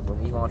scripture.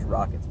 When we launch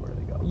rockets, where do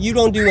they go? You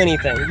don't do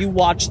anything. You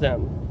watch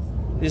them.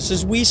 This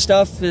is we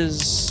stuff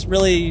is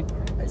really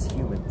As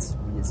humans,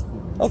 we as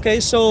humans. okay.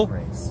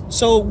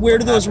 So where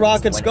do those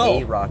rockets when go?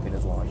 a rocket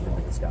is launched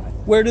into the sky?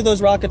 Where do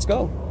those rockets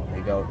go? They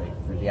go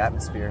through the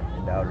atmosphere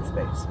into outer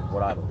space. Is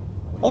what I believe.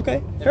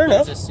 Okay, fair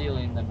enough. If there's a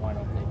ceiling, then why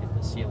don't they hit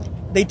the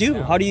ceiling? They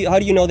do. How do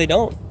you know they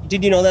don't?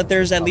 Did you know that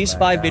there's at least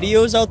 5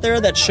 videos out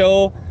there that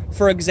show,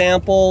 for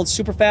example,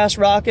 super fast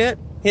rocket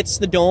hits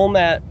the dome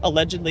at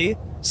allegedly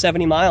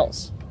 70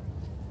 miles.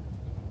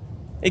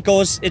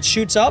 It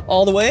shoots up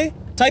all the way.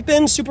 Type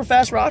in super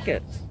fast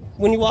rocket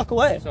when you walk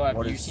away. So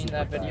have you seen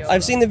that video?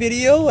 I've seen the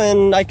video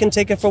and I can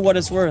take it for what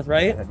it's worth,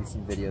 right? Have you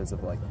seen videos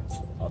of like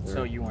other?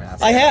 So you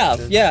weren't. I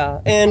have,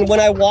 yeah. And when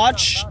I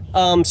watch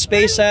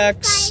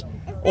SpaceX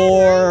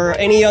or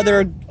any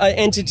other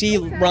entity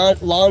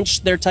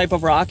launch their type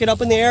of rocket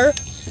up in the air,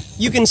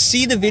 you can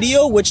see the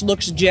video, which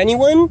looks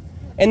genuine,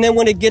 and then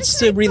when it gets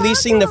to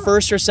releasing the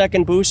first or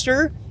second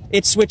booster,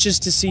 it switches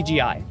to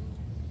CGI.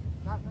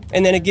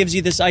 And then it gives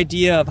you this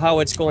idea of how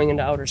it's going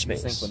into outer You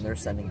space. think when they're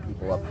sending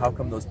people up, how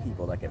come those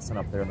people that get sent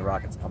up there and the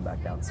rockets come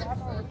back down safe?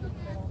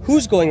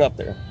 Who's going up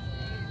there?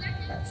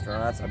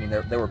 Astronauts? I mean,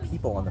 there were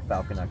people on the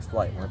Falcon X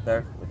flight, weren't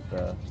there? With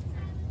the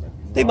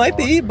They might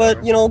be,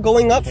 but you know,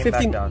 going up Came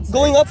back 50 down safe.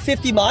 going up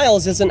 50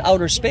 miles is in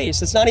outer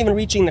space. It's not even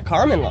reaching the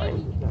Kármán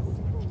line.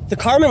 The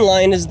Kármán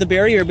line is the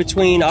barrier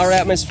between our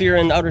atmosphere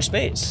and outer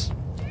space.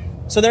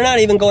 So they're not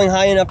even going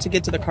high enough to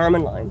get to the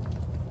Kármán line.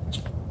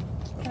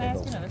 Can I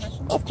ask another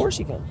question? Of course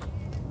you can.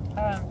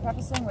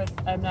 Prefacing with,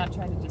 I'm not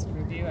trying to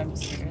disprove you, I'm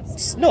just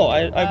curious. No,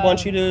 I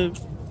want you to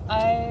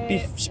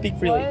speak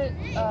freely.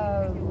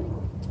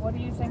 What do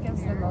you think is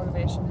the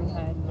motivation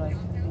behind like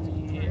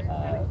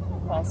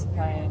the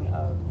falsifying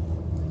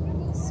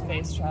of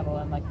space travel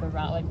and like the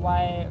route? Like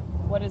why?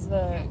 What is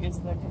the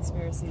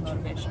conspiracy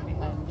motivation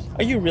behind?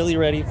 Are you really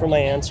ready for my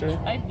answer?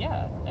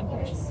 Yeah, I'm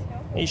curious.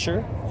 Are you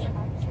sure?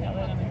 Yeah,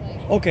 let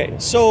me. Okay,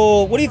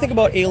 so what do you think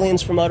about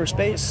aliens from outer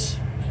space?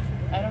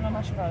 I don't know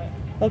much about it.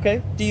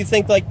 Okay, do you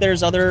think like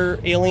there's other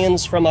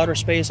aliens from outer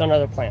space on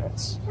other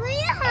planets?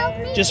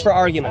 Just for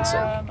argument's sake.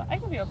 I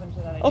can be open to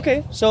that idea.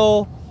 Okay,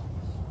 so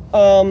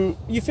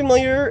you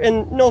familiar,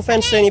 and no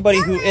offense to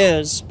anybody who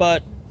is,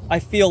 but I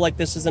feel like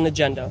this is an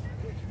agenda.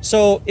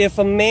 So if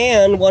a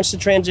man wants to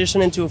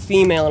transition into a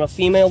female and a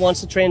female wants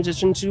to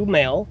transition to a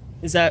male,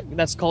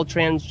 that's called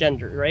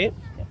transgender, right?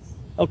 Yes.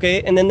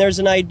 Okay, and then there's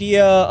an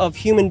idea of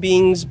human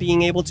beings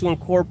being able to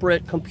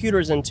incorporate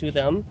computers into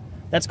them.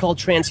 That's called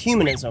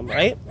transhumanism,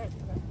 right?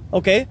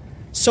 Okay,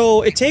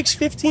 so it takes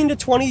 15 to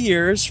 20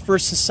 years for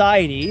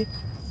society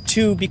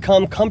to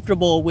become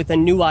comfortable with a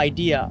new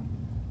idea.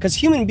 Because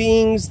human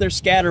beings, they're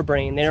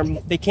scatterbrained,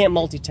 they can't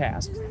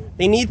multitask.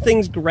 They need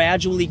things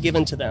gradually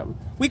given to them.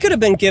 We could have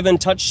been given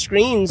touch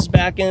screens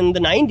back in the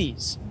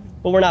 90s,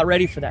 but we're not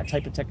ready for that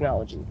type of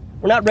technology.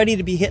 We're not ready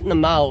to be hit in the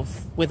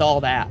mouth with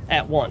all that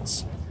at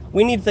once.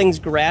 We need things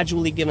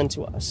gradually given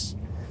to us.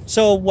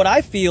 So what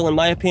I feel, in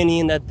my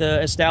opinion, that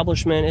the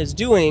establishment is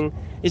doing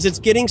is it's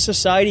getting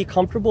society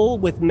comfortable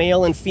with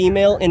male and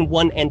female in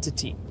one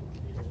entity.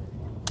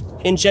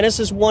 In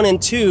Genesis 1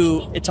 and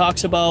 2, it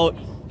talks about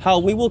how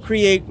we will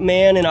create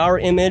man in our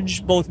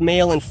image, both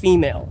male and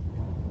female.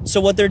 So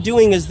what they're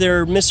doing is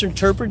they're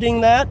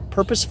misinterpreting that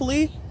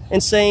purposefully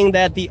and saying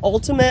that the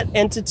ultimate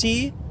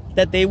entity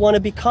that they want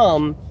to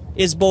become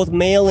is both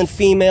male and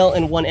female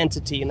in one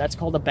entity, and that's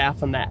called a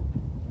Baphomet.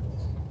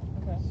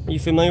 Okay. Are you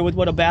familiar with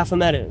what a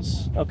Baphomet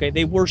is? Okay,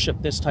 they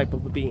worship this type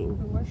of a being.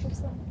 Who worships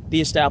them?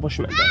 The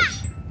establishment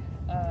does.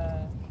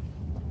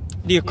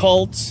 The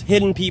occult,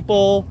 hidden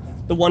people,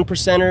 the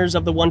 1%ers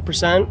of the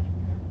 1%.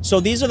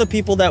 So these are the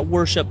people that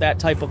worship that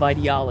type of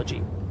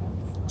ideology.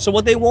 So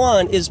what they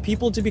want is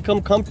people to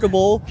become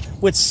comfortable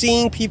with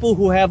seeing people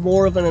who have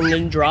more of an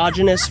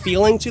androgynous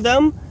feeling to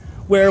them,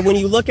 where when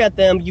you look at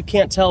them, you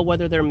can't tell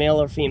whether they're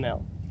male or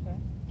female. Okay.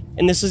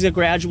 And this is a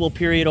gradual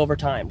period over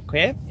time,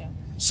 okay? Yeah.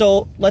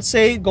 So let's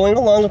say, going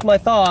along with my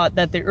thought,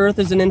 that the Earth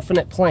is an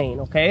infinite plane,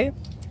 okay?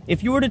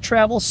 If you were to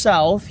travel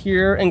south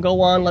here and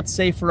go on, let's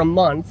say, for a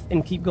month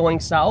and keep going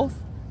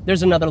south,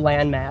 there's another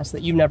landmass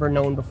that you've never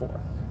known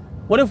before.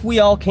 What if we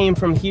all came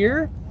from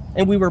here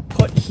and we were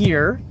put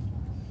here,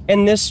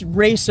 and this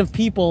race of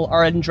people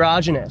are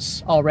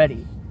androgynous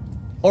already?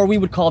 Or we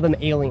would call them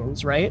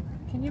aliens, right?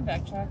 Can you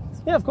backtrack?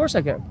 Yeah, of course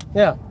I can.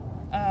 Yeah.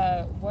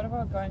 What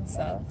about going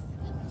south?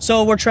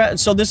 So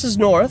so this is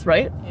north,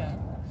 right? Yeah.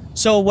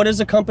 So what does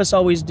the compass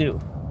always do?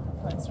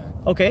 Points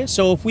north. Okay,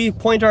 so if we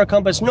point our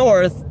compass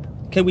north,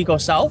 can we go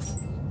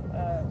south?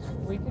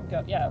 We could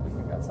go. Yeah, we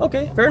could go south.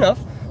 Okay, fair enough.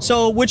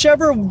 So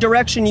whichever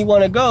direction you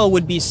want to go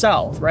would be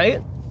south,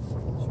 right?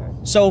 Sure.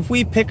 So if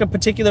we pick a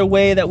particular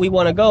way that we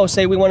want to go,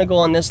 say we want to go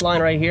on this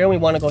line right here and we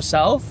want to go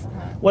south,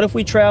 what if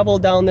we travel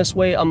down this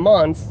way a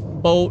month,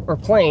 boat or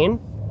plane,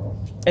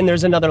 and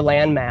there's another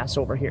landmass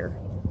over here?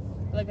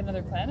 Like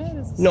another planet?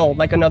 Is this No,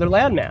 like another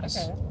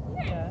landmass.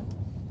 Okay. Yeah.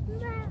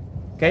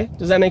 Okay,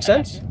 does that make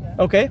sense? Yeah.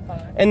 Okay,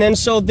 and then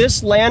so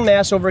this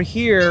landmass over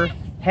here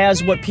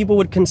has what people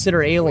would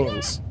consider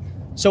aliens.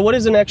 So what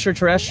is an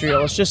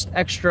extraterrestrial? It's just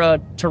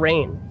extra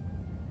terrain.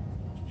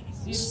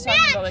 So you're just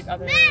talking about like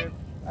other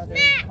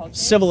cultures?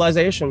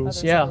 Civilizations,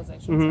 Other yeah.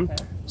 civilizations,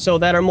 okay. So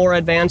that are more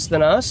advanced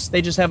than us.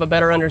 They just have a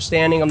better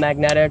understanding of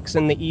magnetics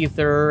and the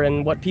ether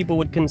and what people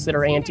would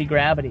consider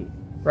anti-gravity,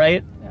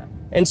 right? Yeah.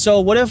 And so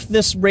what if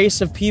this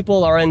race of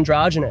people are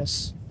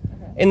androgynous?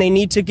 Okay. And they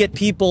need to get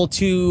people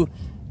to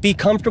be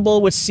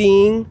comfortable with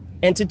seeing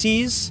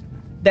entities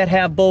that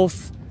have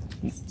both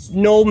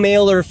no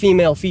male or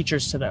female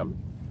features to them.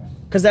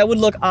 Because that would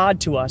look odd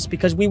to us,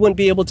 because we wouldn't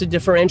be able to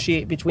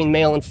differentiate between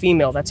male and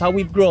female. That's how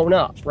we've grown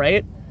up,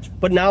 right?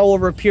 But now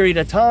over a period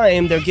of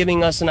time, they're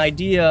giving us an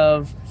idea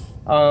of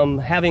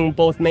having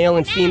both male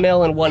and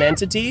female in one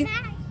entity.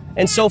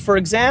 And so, for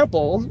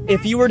example,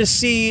 if you were to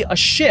see a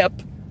ship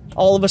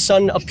all of a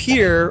sudden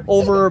appear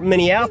over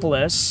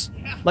Minneapolis,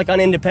 like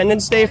on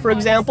Independence Day, for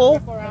example,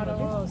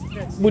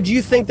 would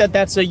you think that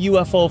that's a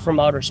UFO from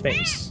outer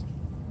space?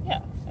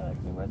 Yeah, I like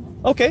we would.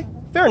 Okay,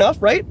 fair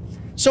enough, right?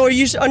 So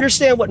you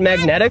understand what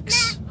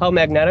how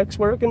magnetics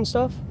work and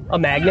stuff? A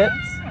magnet?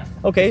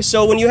 Okay,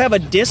 so when you have a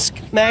disc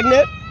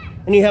magnet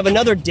and you have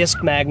another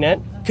disc magnet,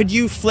 could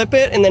you flip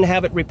it and then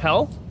have it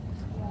repel?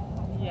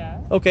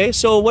 Yeah. Okay,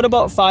 so what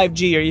about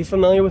 5G? Are you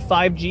familiar with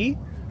 5G?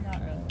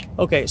 Not really.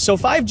 Okay, so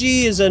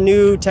 5G is a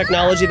new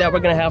technology that we're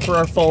going to have for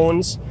our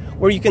phones,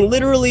 where you can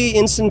literally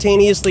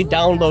instantaneously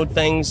download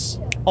things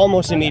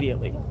almost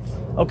immediately.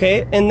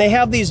 Okay, and they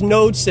have these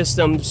node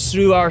systems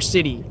through our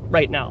city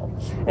right now,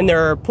 and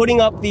they're putting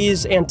up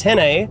these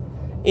antennae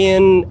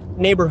in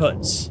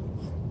neighborhoods.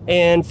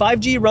 And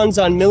 5G runs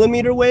on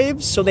millimeter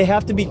waves, so they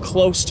have to be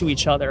close to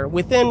each other,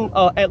 within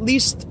at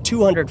least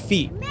 200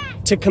 feet,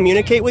 to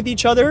communicate with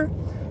each other.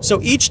 So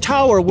each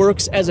tower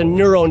works as a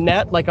neural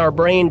net like our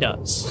brain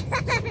does.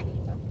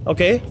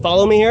 Okay,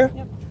 follow me here?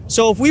 Yep.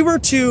 So if we were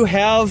to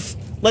have,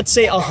 let's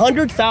say,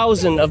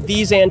 100,000 of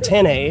these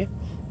antennae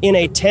in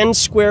a 10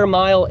 square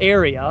mile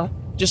area,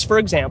 just for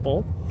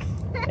example,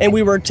 and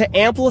we were to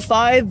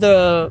amplify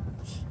the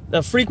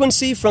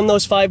frequency from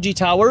those 5G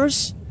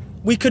towers,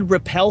 we could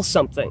repel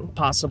something,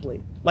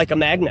 possibly, like a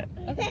magnet.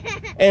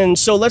 And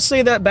so let's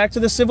say that, back to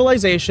the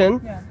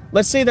civilization,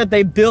 let's say that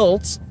they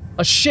built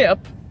a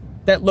ship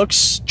that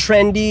looks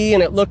trendy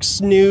and it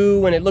looks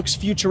new and it looks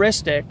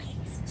futuristic,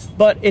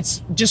 but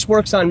it just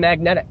works on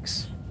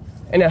magnetics.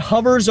 And it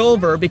hovers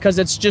over, because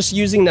it's just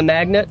using the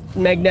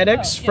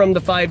magnetics from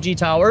the 5G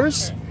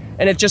towers,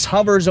 and it just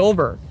hovers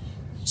over.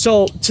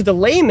 So to the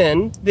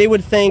layman, they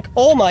would think,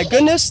 oh my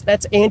goodness,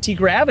 that's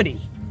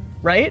anti-gravity,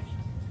 right?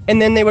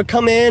 And then they would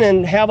come in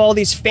and have all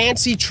these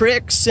fancy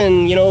tricks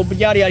and, you know,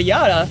 yada, yada,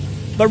 yada.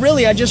 But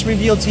really, I just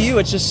revealed to you,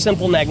 it's just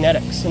simple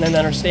magnetics and an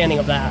understanding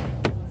of that.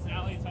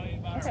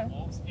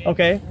 Okay.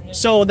 Okay,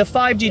 so the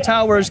 5G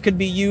towers could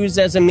be used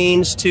as a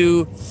means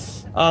to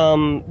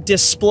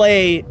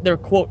display their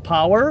quote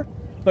power,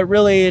 but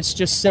really it's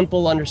just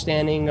simple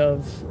understanding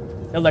of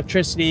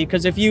electricity,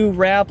 because if you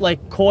wrap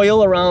like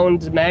coil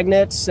around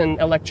magnets and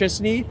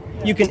electricity,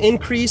 you can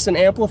increase and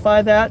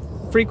amplify that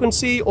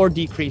frequency or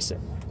decrease it.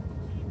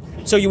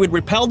 So you would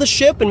repel the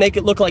ship and make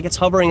it look like it's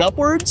hovering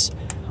upwards,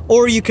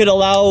 or you could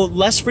allow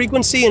less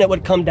frequency and it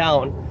would come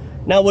down.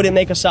 Now, would it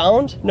make a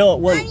sound? No,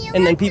 it wouldn't.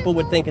 And then people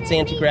would think it's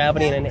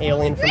anti-gravity and an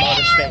alien from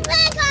outer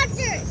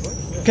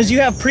space. Because you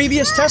have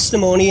previous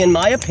testimony, in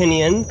my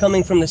opinion,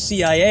 coming from the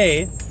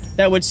CIA,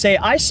 that would say,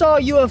 I saw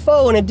a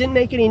UFO and it didn't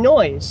make any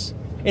noise.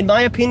 In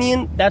my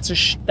opinion,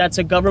 that's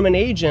a government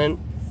agent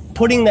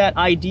putting that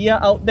idea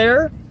out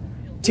there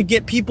to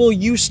get people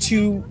used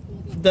to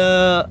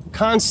the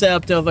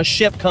concept of a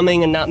ship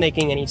coming and not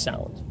making any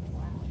sound,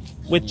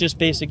 with just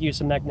basic use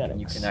of magnetics.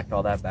 And you connect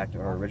all that back to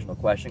our original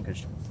question,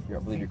 because I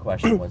believe your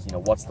question was,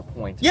 what's the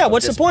point? Yeah,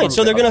 what's the point?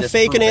 So they're going to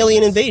fake an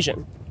alien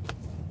invasion.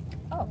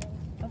 Oh,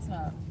 that's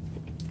not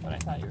what I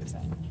thought you were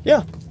saying.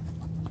 Yeah.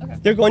 Okay.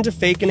 They're going to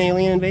fake an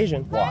alien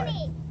invasion. Why?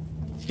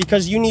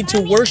 Because you need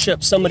to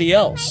worship somebody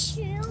else.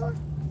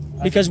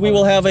 Because we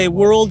will have a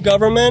world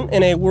government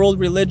and a world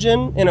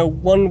religion and a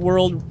one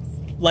world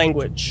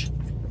language.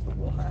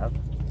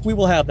 We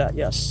will have that,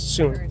 yes,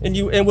 soon.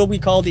 And will be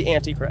called the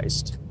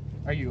Antichrist.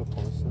 Are you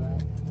opposed to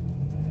that?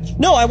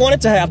 No, I want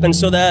it to happen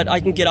so that I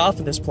can get off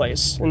of this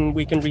place and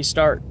we can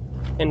restart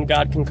and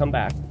God can come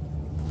back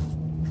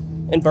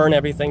and burn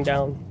everything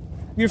down.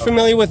 You're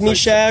familiar with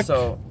Meshach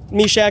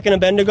and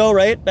Abednego,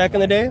 right? Back in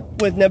the day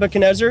with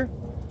Nebuchadnezzar.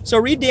 So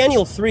read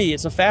Daniel 3.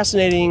 It's a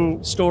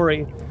fascinating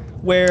story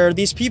where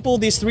these people,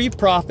 these three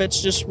prophets,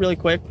 just really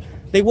quick,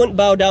 they wouldn't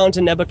bow down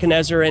to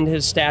Nebuchadnezzar and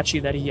his statue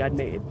that he had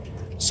made.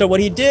 So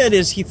what he did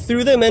is he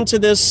threw them into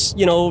this,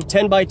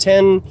 10 by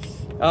 10,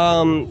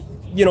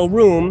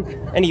 room,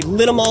 and he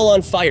lit them all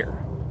on fire,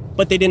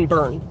 but they didn't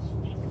burn.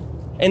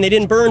 And they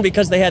didn't burn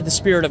because they had the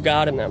Spirit of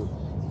God in them.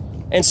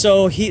 And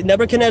so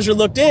Nebuchadnezzar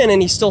looked in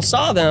and he still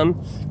saw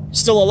them,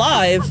 still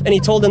alive, and he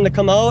told them to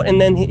come out. And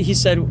then he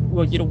said,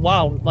 well,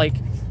 wow, like,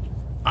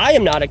 I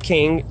am not a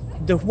king.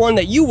 The one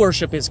that you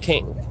worship is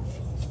king.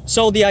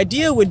 So the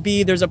idea would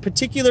be there's a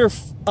particular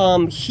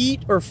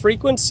heat or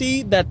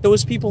frequency that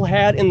those people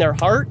had in their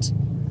heart,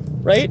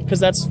 right? Because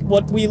that's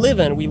what we live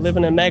in. We live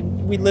in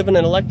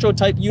an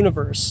electro-type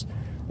universe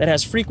that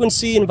has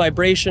frequency and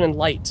vibration and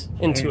light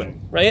into it,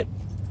 right?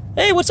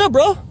 Hey, what's up,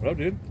 bro? What up,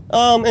 dude?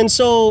 And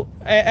so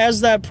as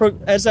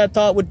that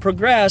thought would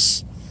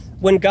progress,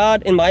 when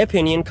God, in my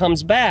opinion,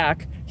 comes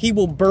back, he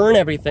will burn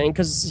everything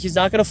because he's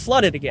not going to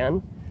flood it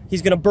again.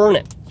 He's going to burn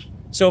it.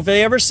 So if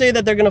they ever say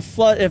that they're going to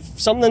flood, if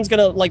something's going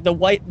to, like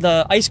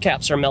the ice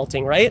caps are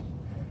melting, right?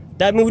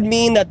 That would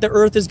mean that the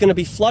earth is going to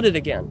be flooded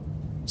again.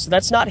 So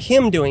that's not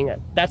him doing it.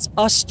 That's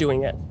us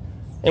doing it.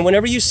 And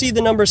whenever you see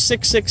the number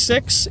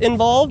 666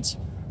 involved,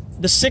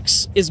 the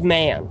 6 is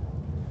man.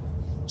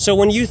 So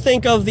when you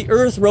think of the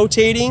earth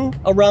rotating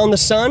around the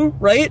sun,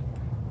 right?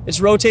 It's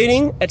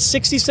rotating at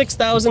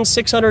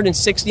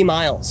 66,660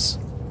 miles.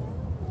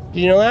 Do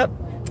you know that?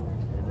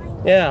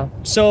 Yeah,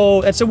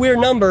 so it's a weird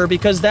number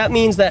because that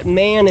means that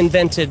man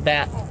invented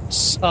that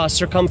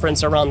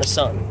circumference around the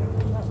sun.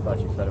 I thought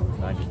you said it was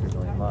 93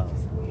 million miles.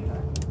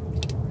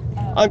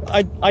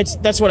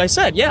 That's what I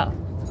said, yeah.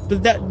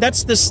 But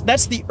that's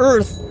the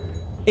Earth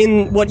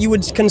in what you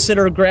would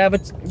consider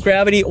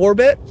gravity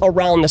orbit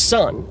around the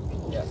sun.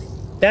 Yeah.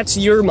 That's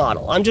your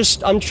model.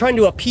 I'm trying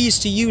to appease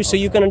to you so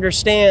you can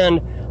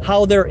understand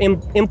how they're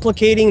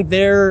implicating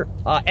their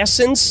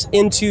essence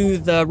into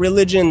the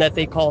religion that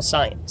they call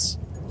science.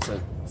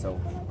 So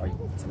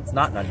it's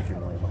not 93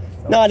 million miles.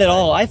 Not at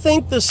all. I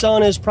think the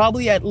sun is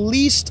probably at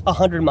least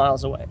 100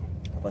 miles away.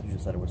 I thought you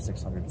just said it was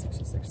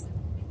 666.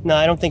 No,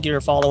 I don't think you're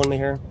following me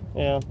here.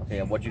 Yeah. Okay,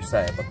 and what'd you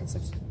say about the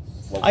 6?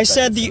 I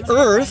said the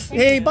Earth.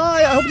 Hey,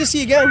 bye. I hope to see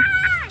you again.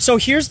 So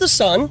here's the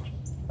sun,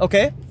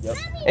 okay? Yep.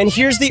 And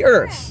here's the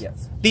Earth.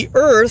 Yes. The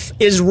Earth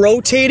is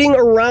rotating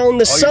around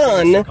the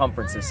sun. The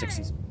circumference is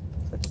 60.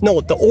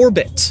 No, the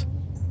orbit.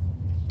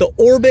 The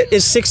orbit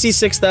is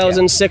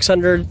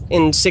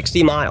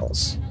 66,660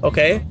 miles,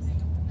 okay?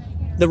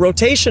 The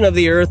rotation of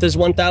the Earth is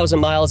 1,000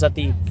 miles at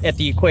the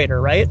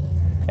equator, right?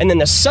 And then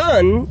the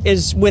sun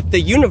is with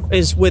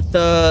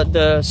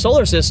the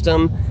solar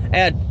system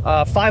at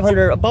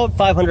about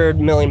 500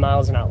 million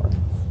miles an hour.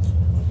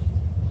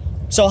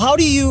 So how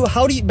do you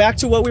back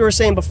to what we were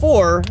saying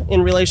before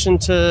in relation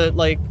to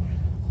like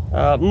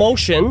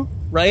motion,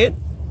 right?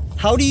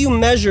 How do you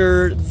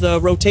measure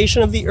the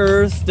rotation of the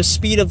Earth, the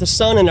speed of the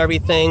sun and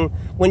everything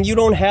when you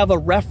don't have a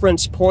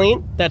reference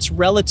point that's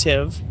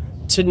relative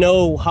to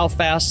know how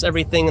fast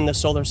everything in the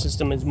solar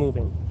system is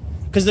moving?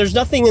 Because there's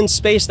nothing in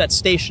space that's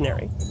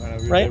stationary,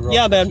 right?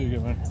 Yeah,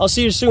 man. I'll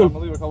see you soon. I'm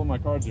gonna leave a couple of my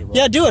cards here, bro.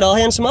 Yeah, do it. I'll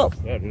hand some out.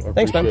 Yeah, dude. I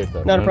Thanks, man. appreciate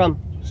that, Not a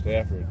problem. Stay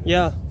after it.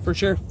 Yeah, for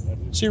sure.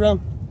 See you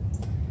around.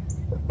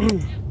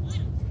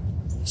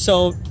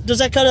 So, does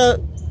that kind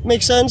of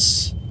make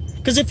sense?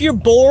 Because if you're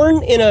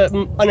born in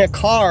a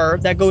car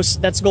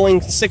that's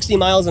going 60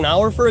 miles an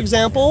hour, for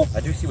example,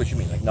 I do see what you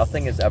mean. Like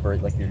nothing is ever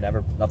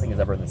nothing is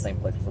ever in the same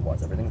place as it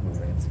was. Everything's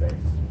moving in space.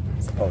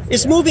 Supposedly,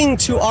 it's moving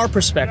to our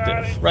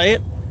perspective, right?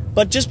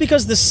 But just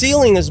because the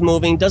ceiling is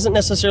moving doesn't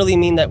necessarily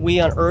mean that we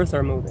on Earth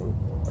are moving.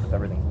 But if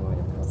everything's moving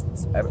at a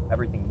constant,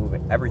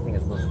 everything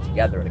is moving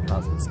together at a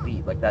constant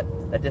speed. Like that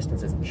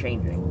distance isn't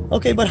changing.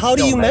 Okay, but how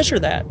do you measure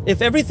that?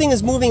 If everything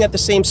is moving at the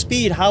same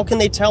speed, how can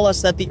they tell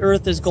us that the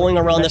Earth is going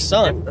around the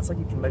sun? That's like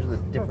you can measure the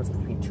difference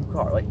between two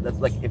cars. Like that's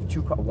like if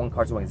one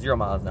car's going 0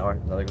 miles an hour,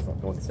 another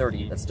car's going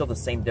 30. That's still the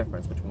same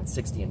difference between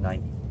 60 and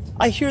 90.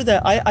 I hear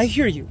that. I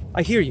hear you.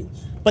 I hear you.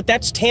 But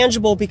that's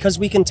tangible because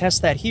we can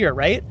test that here,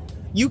 right?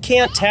 You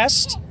can't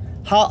test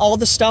how all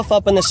the stuff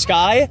up in the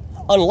sky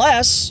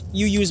unless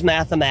you use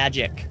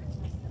mathemagic.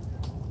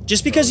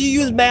 Just because you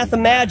use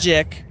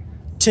mathemagic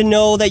to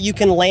know that you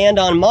can land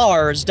on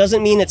Mars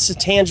doesn't mean it's a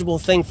tangible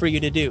thing for you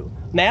to do.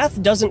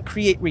 Math doesn't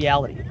create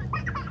reality,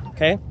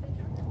 okay?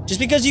 Just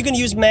because you can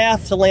use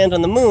math to land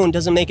on the moon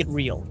doesn't make it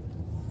real.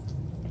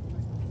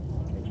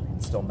 You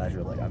can still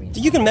measure, like, I mean...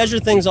 You can measure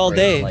things all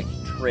day. Like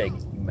trig,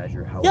 you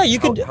measure how, yeah, you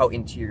how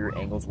interior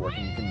angles work,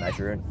 and you can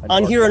measure...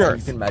 on here on Earth.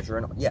 You can measure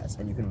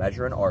and you can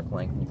measure an arc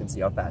length, and you can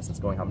see how fast it's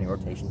going, how many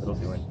rotations it'll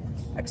do in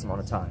X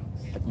amount of time.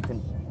 Like, you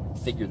can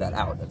figure that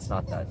out. That's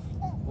not that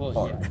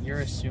hard. Yeah, you're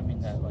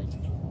assuming that, like,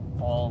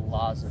 all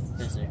laws of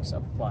physics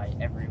apply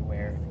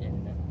everywhere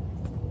in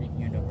the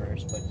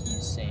universe, but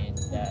he's saying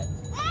that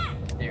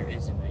there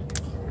isn't a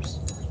universe.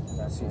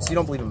 So you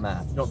don't believe in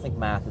math? You don't think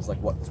math is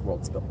like what this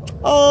world's built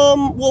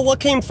on? Well, what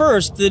came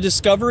first, the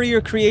discovery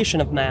or creation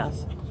of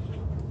math?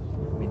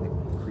 I mean,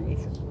 the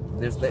creation.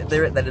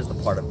 That is the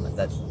part of it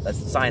that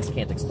science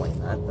can't explain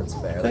that. That's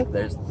fair. Okay. Like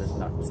there's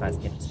not science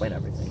can't explain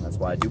everything. That's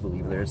why I do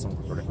believe there is some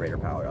sort of greater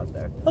power out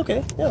there.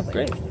 Okay, yeah,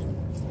 great.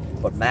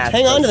 But math.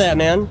 Hang on to that,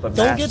 man. But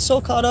Don't get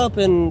so caught up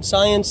in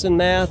science and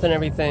math and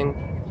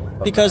everything,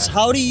 because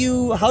how do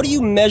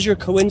you measure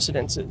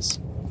coincidences?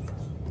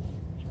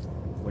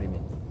 What do you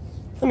mean?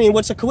 I mean,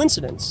 what's a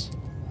coincidence?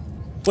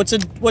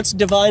 What's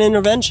divine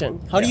intervention?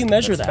 How do you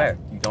measure that? Fair.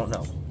 You don't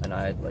know, and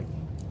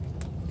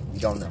you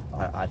don't know.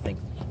 I think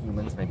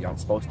humans maybe aren't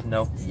supposed to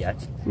know yet,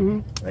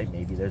 right?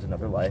 Maybe there's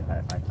another life.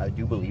 I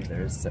do believe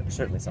there is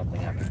certainly something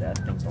after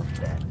death. Things don't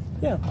stand.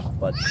 Yeah.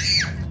 But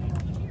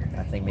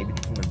I think maybe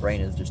the human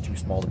brain is just too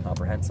small to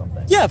comprehend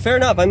something. Yeah, fair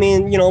enough. I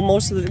mean,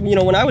 most of the,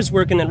 when I was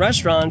working in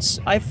restaurants,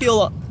 I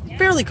feel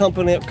fairly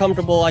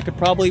comfortable. I could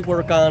probably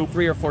work on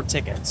 3 or 4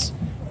 tickets,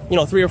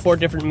 3 or 4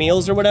 different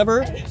meals or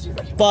whatever.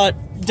 But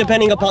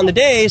depending upon the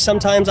day,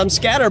 sometimes I'm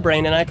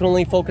scatterbrained and I can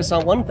only focus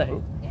on one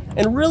thing.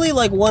 And really,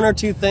 like 1 or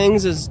 2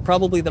 things is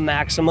probably the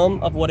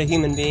maximum of what a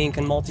human being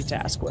can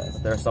multitask with.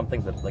 But there are some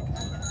things that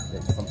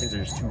some things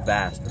are just too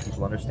vast for people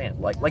to understand,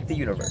 like the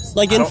universe,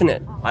 like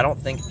infinite. I don't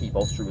think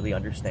people truly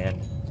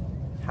understand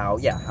how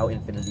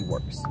infinity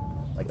works.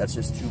 Like that's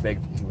just too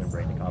big for the human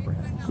brain to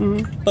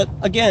comprehend. But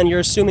again, you're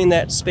assuming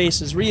that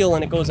space is real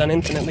and it goes on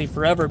infinitely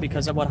forever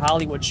because of what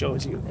Hollywood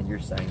shows you. And you're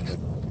saying that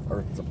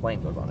Earth is a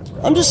plane goes on it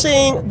forever. I'm just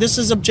saying this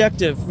is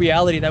objective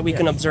reality that we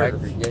can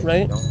observe,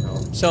 right?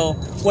 So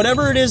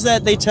whatever it is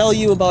that they tell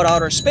you about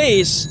outer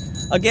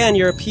space, again,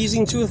 you're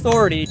appeasing to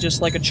authority, just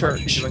like a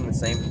church. You're doing the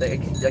same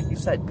thing, like you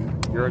said.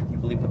 You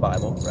believe in the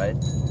Bible, right?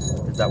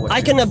 Is that what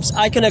I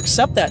can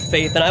accept that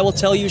faith, and I will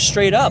tell you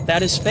straight up,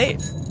 that is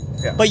faith.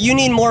 Yeah. But you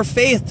need more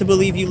faith to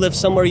believe you live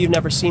somewhere you've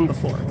never seen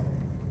before,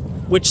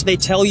 which they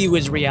tell you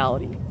is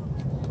reality.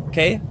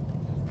 Okay?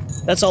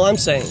 That's all I'm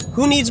saying.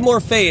 Who needs more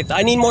faith?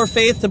 I need more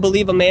faith to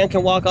believe a man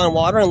can walk on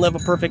water and live a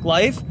perfect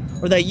life,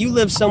 or that you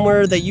live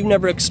somewhere that you've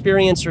never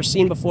experienced or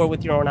seen before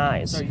with your own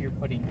eyes. So you're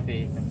putting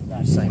faith in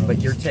that. But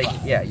you're taking,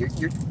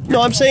 you're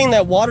No, I'm saying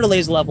that water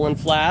lays level and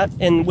flat,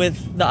 and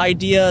with the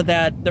idea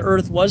that the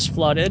Earth was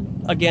flooded,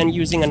 again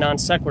using a non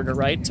sequitur,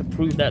 right, to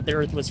prove that the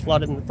Earth was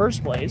flooded in the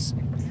first place.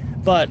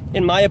 But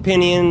in my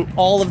opinion,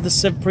 all of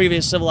the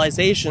previous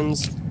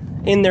civilizations,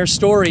 in their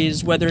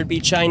stories, whether it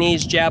be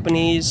Chinese,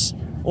 Japanese,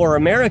 or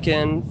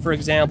American, for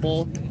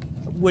example,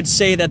 would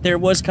say that there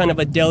was kind of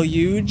a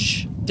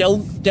deluge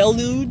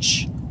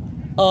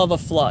of a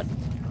flood.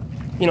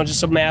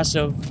 Just a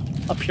massive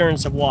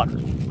appearance of water.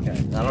 Okay.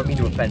 I don't mean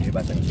to offend you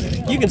by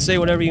saying you can say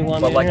whatever you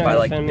want. But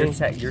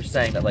man. You're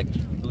saying that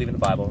you believe in the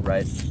Bible,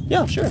 right?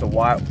 Yeah, sure. So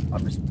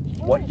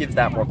what gives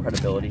that more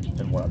credibility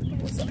than what other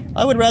people say?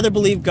 I would rather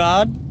believe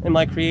God and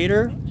my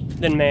Creator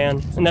than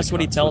man, and that's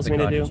what He tells me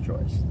to do.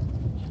 Choice.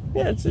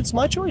 Yeah, it's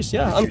my choice.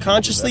 Yeah, I'm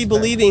consciously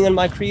believing in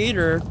my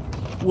Creator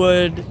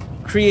would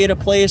create a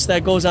place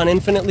that goes on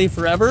infinitely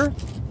forever,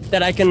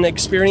 that I can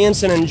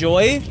experience and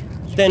enjoy,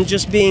 than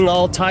just being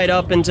all tied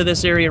up into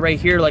this area right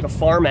here like a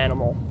farm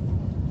animal.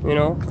 But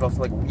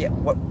also,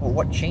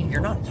 what change?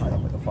 You're not tied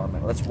up like a farm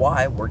animal. That's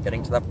why we're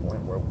getting to that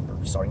point where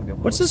we're starting to be able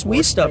to. What's this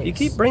we stuff? You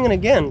keep bringing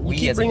again. You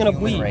keep bringing up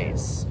we.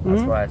 Race.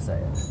 That's why I say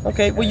it.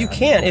 Okay, well you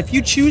can't. If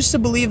you choose to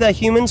believe that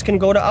humans can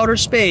go to outer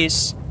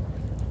space,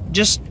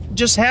 just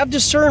have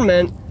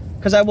discernment,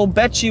 because I will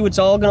bet you it's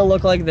all going to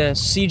look like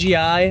this: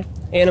 CGI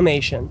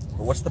animation.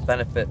 But what's the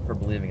benefit for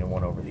believing in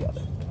one over the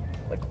other?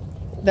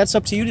 That's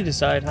up to you to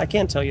decide. I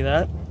can't tell you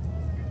that.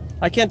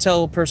 I can't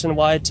tell a person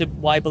why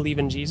believe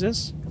in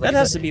Jesus. That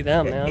has to be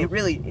them, man.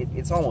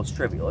 It's almost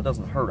trivial. It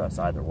doesn't hurt us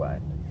either way.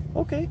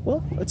 Okay,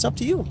 well, it's up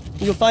to you.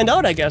 You'll find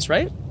out, I guess,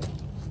 right?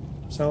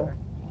 So,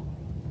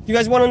 you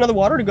guys want another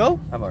water to go?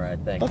 I'm all right,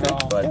 thanks.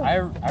 Okay. But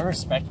I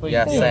respect what you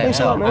yeah, do. same. thanks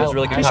a lot, man. It was a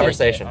really good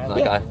Appreciate conversation.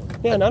 it.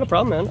 Yeah, not a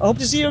problem, man. I hope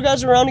to see you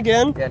guys around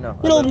again. Yeah, no.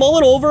 You know, mull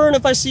it over, and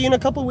if I see you in a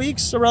couple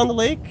weeks around the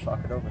lake,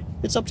 Fuck it over.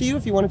 it's up to you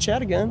if you want to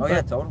chat again. Oh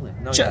yeah, totally.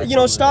 No, yeah, You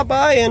know, stop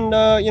by and,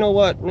 you know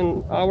what, in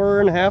an hour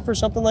and a half or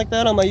something like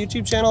that on my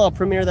YouTube channel, I'll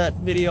premiere that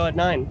video at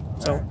 9.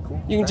 So Alright,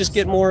 cool. you can just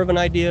get more of an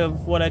idea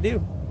of what I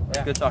do.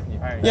 Good talking to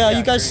you. Yeah,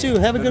 you guys too.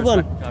 Have a good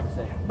one.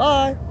 Conversation.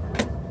 Bye.